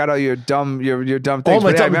realizing I forgot all your dumb things. Oh my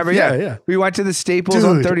I remember, we went to the Staples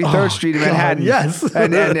on 33rd Street in Manhattan. Yes,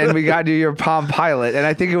 and we got you your Palm Pilot, and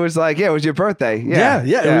I think it was like, it was your birthday. Yeah,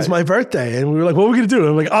 it was my birthday, and we were like, what are we gonna do?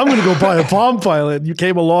 I'm like, I'm gonna go buy a Palm Pilot. You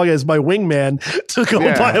came along as my wingman to go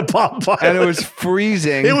buy a Palm Pilot, and it was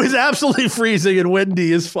freezing. It was absolutely freezing and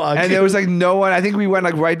windy as fuck. And there was like no one. I think we went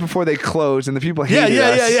like right before they closed, and the people hated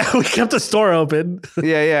us. Yeah. We kept the store open.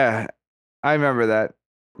 Yeah. I remember that.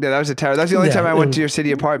 Yeah, that was a terror. That's the only time I went to your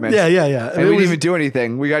city apartment. Yeah. And we didn't even do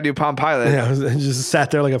anything. We got to do Palm Pilot. Yeah, I just sat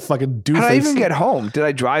there like a fucking doofus. How did I even get home? Did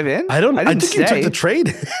I drive in? I think stay. You took the train.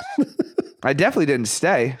 I definitely didn't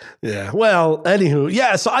stay. Yeah. Well, anywho.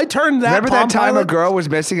 Yeah, so I turned that Remember Palm that time Pilot? a girl was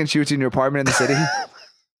missing and she was in your apartment in the city?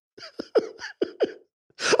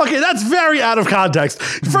 Okay, that's very out of context.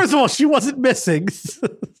 First of all, she wasn't missing.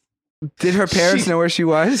 Did her parents know where she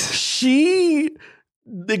was? She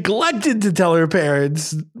neglected to tell her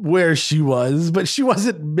parents where she was, but she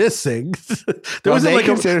wasn't missing. There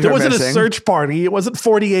wasn't a search party. It wasn't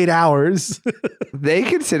 48 hours. They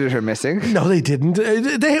considered her missing. No, they didn't.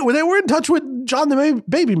 They were in touch with John the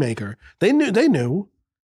Baby Maker. They knew.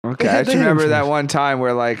 Okay, I just remember that one time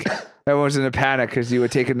where like everyone was in a panic because you were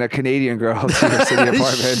taking a Canadian girl to your city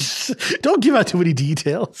apartment. Don't give out too many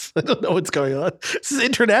details. I don't know what's going on. This is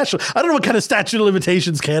international. I don't know what kind of statute of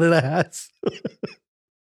limitations Canada has.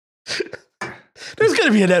 There's going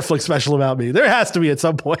to be a Netflix special about me. There has to be at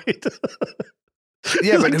some point.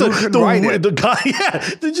 Yeah, but who could write it? The guy,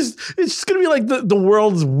 it's just going to be like the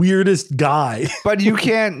world's weirdest guy. But you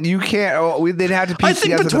can't, they'd have to piece I think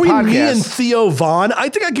together between the podcast. me and Theo Vaughn, I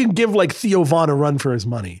think I can give like Theo Vaughn a run for his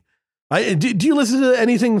money. Do you listen to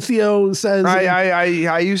anything Theo says?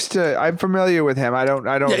 I used to. I'm familiar with him. I don't.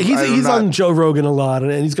 Yeah, he's on Joe Rogan a lot,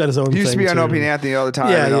 and he's got his own. He used thing to be on too. Opie and Anthony all the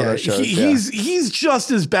time. Yeah, and all those shows. He's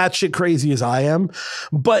just as batshit crazy as I am,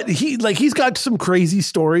 but he's got some crazy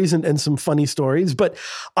stories and some funny stories. But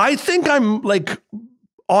I think I'm like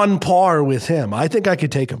on par with him. I think I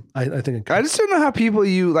could take him. I think I just don't know how people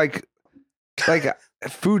like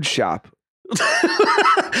food shop.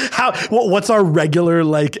 What's our regular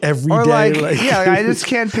like everyday I just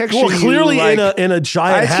can't picture you clearly like, in a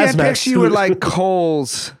giant hazmat I can't picture suit. you with like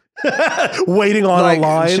Kohl's waiting on a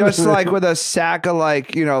line, just like with a sack of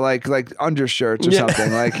like undershirts or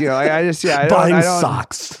something. Like I just buying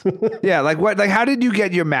socks. Yeah, like how did you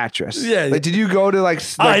get your mattress? Yeah, like did you go to I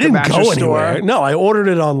didn't the go store? anywhere. No, I ordered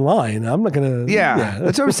it online. I'm not gonna. Yeah,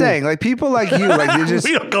 that's what I'm saying. Like people like you, like you just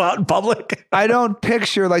we don't go out in public. I don't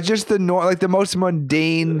picture like just the most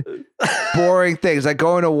mundane, boring things, like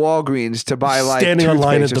going to Walgreens to buy like standing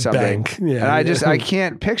online at or the something. bank. Yeah, and I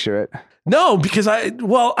can't picture it. No, because I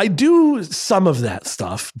do some of that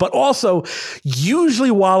stuff, but also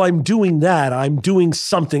usually while I'm doing that, I'm doing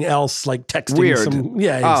something else like texting. Weird.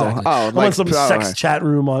 Exactly. I'm like on some sex chat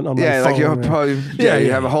room on my phone. Like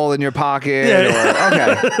you have a hole in your pocket.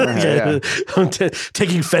 I'm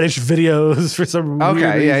taking fetish videos for some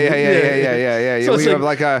reason. Yeah. So you have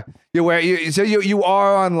like a... You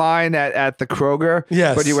are online at the Kroger,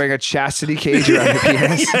 yes, but you're wearing a chastity cage around your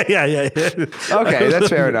penis. Yeah. Okay, that's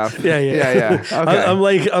fair enough. Yeah.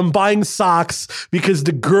 Okay. I'm buying socks because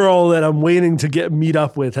the girl that I'm waiting to meet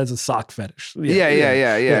up with has a sock fetish.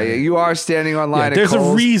 Yeah. You are standing online. There's Kohl's,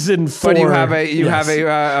 a reason for. But you have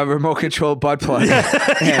a remote control butt plug,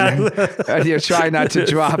 and you're trying not to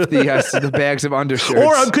drop the bags of undershirts.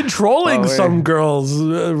 Or I'm controlling some girl's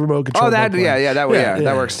remote control.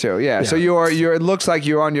 That works too. Yeah. So it looks like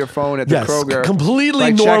you're on your phone at the Kroger. Completely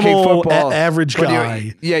like normal, football, average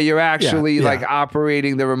guy. You're actually like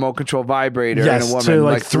operating the remote control vibrator in a woman to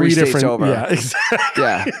like three states over. Yeah, exactly.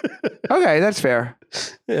 Yeah. Okay, that's fair.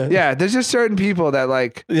 Yeah, there's just certain people that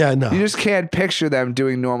like you just can't picture them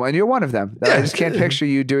doing normal, and you're one of them. I just can't picture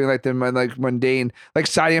you doing like the mundane, like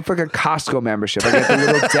signing up for like a Costco membership, like at the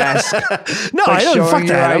little desk. No, like I don't. Fuck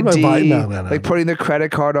that. ID, no. Like putting the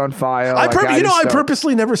credit card on file. I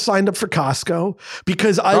purposely never signed up for Costco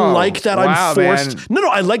because I like that I'm forced. Man. No,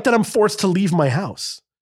 I like that I'm forced to leave my house.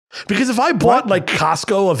 Because if I bought like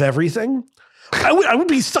Costco of everything, I would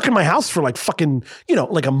be stuck in my house for like fucking,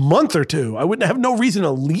 like a month or two. I wouldn't have no reason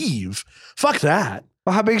to leave. Fuck that.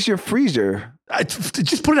 Well, how big's your freezer? I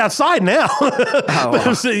just put it outside now.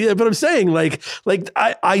 But I'm saying like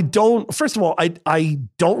I don't. First of all, I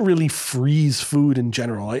don't really freeze food in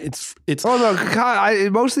general. It's. Oh no,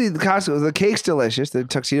 mostly the Costco. The cake's delicious. The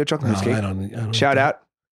tuxedo chocolate mousse cake. I don't Shout out.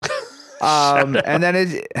 And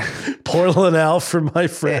then pour Linnell for my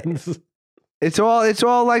friends. It's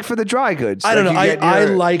all like for the dry goods. I don't know.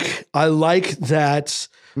 I like that.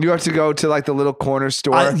 You have to go to like the little corner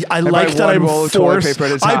store. I like that I'm roll of toilet paper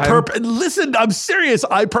at a time. Listen, I'm serious.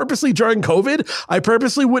 I purposely during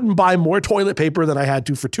COVID, wouldn't buy more toilet paper than I had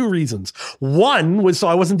to for two reasons. One was so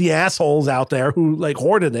I wasn't the assholes out there who like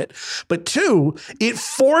hoarded it. But two, it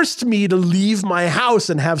forced me to leave my house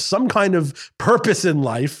and have some kind of purpose in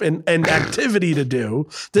life and activity to do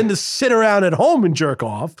than to sit around at home and jerk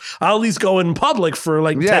off. I'll at least go in public for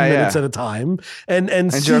like 10 minutes at a time and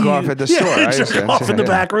jerk off at the store. Jerk off in the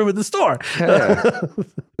back room at the store.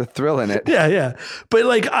 The thrill in it. Yeah. But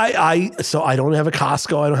like so I don't have a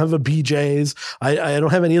Costco. I don't have a BJ's. I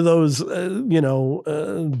don't have any of those,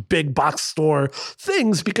 big box store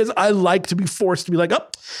things because I like to be forced to be like,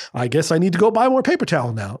 I guess I need to go buy more paper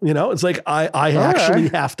towel now. It's like I actually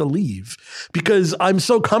have to leave because I'm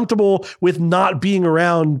so comfortable with not being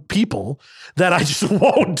around people that I just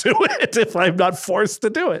won't do it if I'm not forced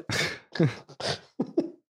to do it.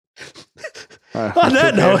 On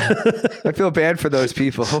that note, I feel bad for those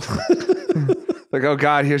people. Like, oh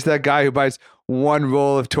God, here's that guy who buys one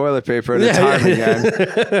roll of toilet paper at a time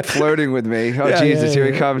again, flirting with me. Oh Jesus, here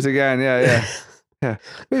he comes again. Yeah.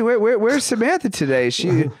 Wait, where's Samantha today?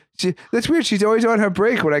 She that's weird. She's always on her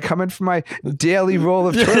break when I come in for my daily roll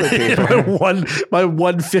of toilet paper. my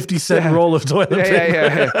 1.50 roll of toilet paper.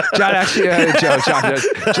 Yeah. John actually,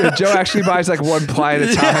 Joe actually buys like one ply at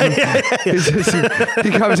a time.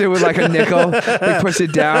 He comes in with like a nickel. He puts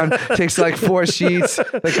it down, takes like 4 sheets,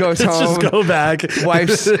 like goes home. Just go back.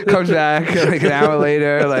 Wipes, comes back like an hour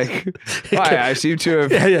later. Like, I seem to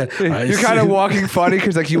have. You're kind of walking funny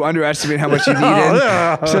because like you underestimate how much you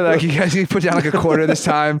needed. So like you put down like a quarter this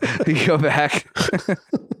time. You go back.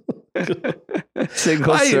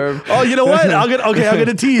 Single serve. Oh, you know what? I'm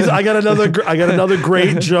gonna tease. I got another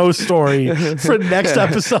great Joe story for next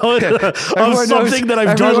episode of something that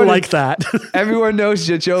I've done like that. Everyone knows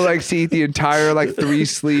that Joe likes to eat the entire like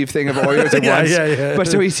 3-sleeve thing of Oreos at once. Yeah. But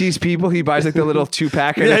so he sees people, he buys like the little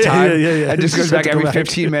 2-pack at a time, and just goes back every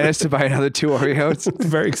 15 minutes to buy another 2 Oreos. It's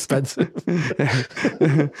very expensive.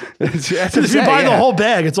 If you buy the whole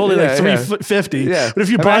bag, it's only like $3.50. Yeah. But if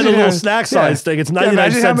you buy the little snack size thing, it's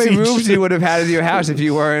 99 cents each. Rooms you would have had in your house if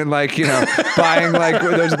you weren't like buying like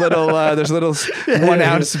those little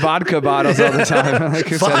 1-ounce vodka bottles all the time.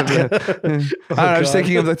 Like, I was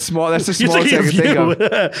thinking of the small. That's the smallest I can think of.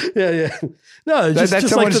 Yeah. No, that's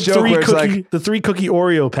just like the 3 cookie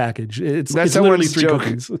Oreo package. It's literally 3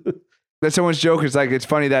 cookies. That someone's joke is like, it's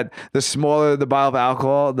funny that the smaller the bottle of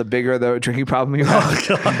alcohol, the bigger the drinking problem you have.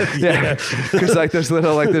 Oh God, yeah. Because like there's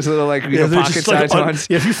little pocket sized ones.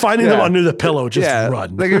 Yeah, if you're finding them under the pillow, just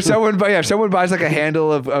run. Like if someone buys like a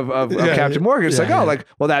handle of Captain Morgan, it's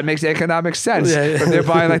well, that makes economic sense. If they're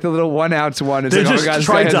buying like the little 1 ounce one, it's they're like, just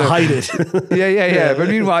trying to hide it. Yeah. But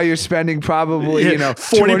meanwhile, you're spending probably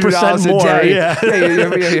 $40% more a day. Yeah.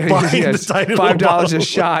 $5 a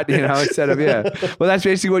shot. Instead of Well, that's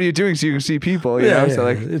basically what you're doing, so you can see people. So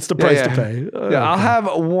like it's the price to pay. I'll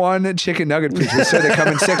have one chicken nugget, please. So they come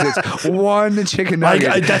in 6. It's one chicken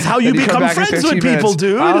nugget. That's how you become friends with people,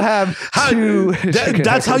 dude. I'll have 2 chicken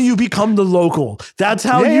That's how you become the local. That's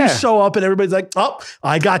how you show up and everybody's like, oh,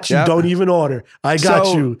 I got you. Don't even order. I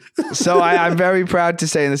got you. So I'm very proud to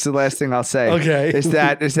say, and this is the last thing I'll say, is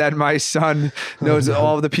that my son knows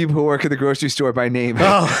all of the people who work at the grocery store by name.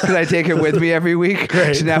 Because I take him with me every week.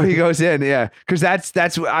 Great. So now he goes in. Yeah. Because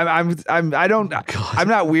I'm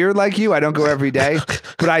not weird like you. I don't go every day,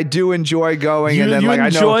 but I do enjoy going. You and then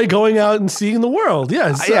enjoy going out and seeing the world.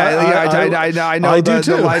 Yes. I know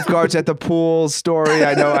the lifeguards at the pool story.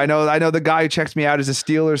 I know the guy who checks me out as a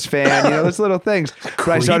Steelers fan. Those little things. But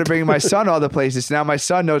I started bringing my son all the places. Now my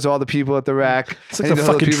son knows all the people at the rack. It's like the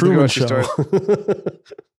fucking Truman Show.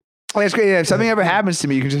 Oh, that's great. Yeah, if something ever happens to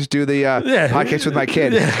me, you can just do the podcast with my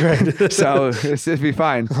kid. Yeah, great. So it'll be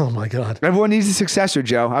fine. Oh my God. Everyone needs a successor,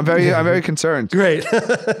 Joe. I'm very concerned. Great.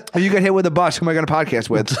 If you get hit with a bus, who am I going to podcast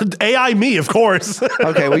with? AI me, of course.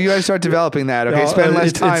 Okay, well, you got to start developing that. Okay, spend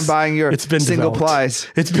less time buying your single plies.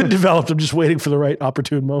 It's been developed. I'm just waiting for the right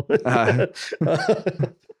opportune moment.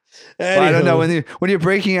 Well, I don't know when you're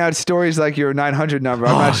breaking out stories like your 900 number.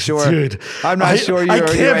 I'm not sure. Dude, I'm not sure. I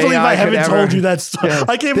can't believe I haven't told you that story. Yeah,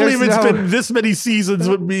 I can't believe it's been this many seasons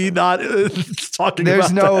with me not talking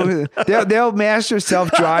about that. They'll master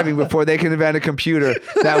self-driving before they can invent a computer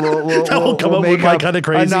that will come up with kind of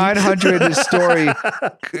crazy. A 900 story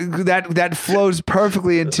that flows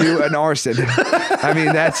perfectly into an arson. I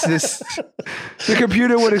mean, that's just the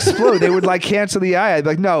computer would explode. They would like cancel the AI. I'd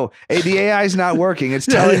be like, no, the AI is not working. It's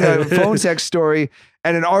telling a phone sex story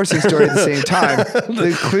and an arson story at the same time.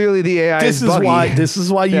 Clearly the AI is buggy. This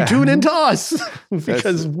is why you tune into us.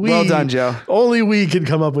 Because well done, Joe. Only we can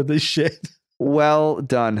come up with this shit. Well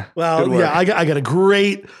done. Well, yeah, I got a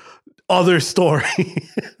great other story.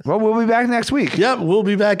 Well, we'll be back next week. Yep, we'll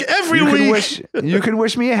be back every week. You can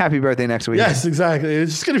wish me a happy birthday next week. Yes, exactly.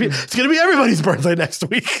 It's gonna be everybody's birthday next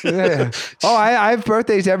week. Yeah. Oh, I have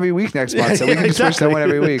birthdays every week next month, so we can just wish someone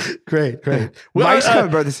every week. Great. Well, Mike's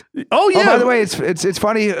coming birthdays. Oh yeah. Oh, by the way, it's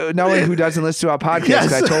funny knowing who doesn't listen to our podcast.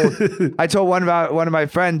 Yes. I told one of my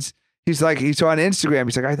friends. He's like, he saw on Instagram.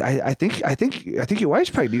 He's like, I think your wife's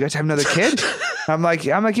pregnant. You guys have another kid? I'm like,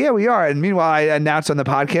 yeah, we are. And meanwhile, I announced on the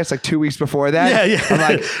podcast like 2 weeks before that. Yeah. I'm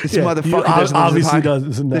like, this motherfucker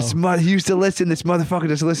doesn't know. He used to listen. This motherfucker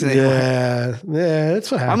doesn't listen anymore. Yeah, that's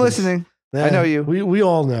what happens. I'm listening. Yeah, I know you. We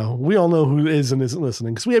all know. We all know who is and isn't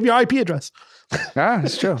listening because we have your IP address.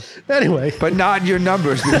 It's true. Anyway. But not your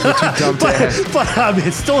numbers because you're too dumb to ask. But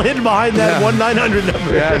it's still hidden behind that 1-900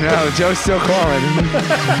 number. Yeah, no, Joe's still calling.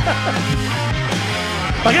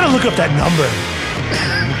 I gotta look up that number.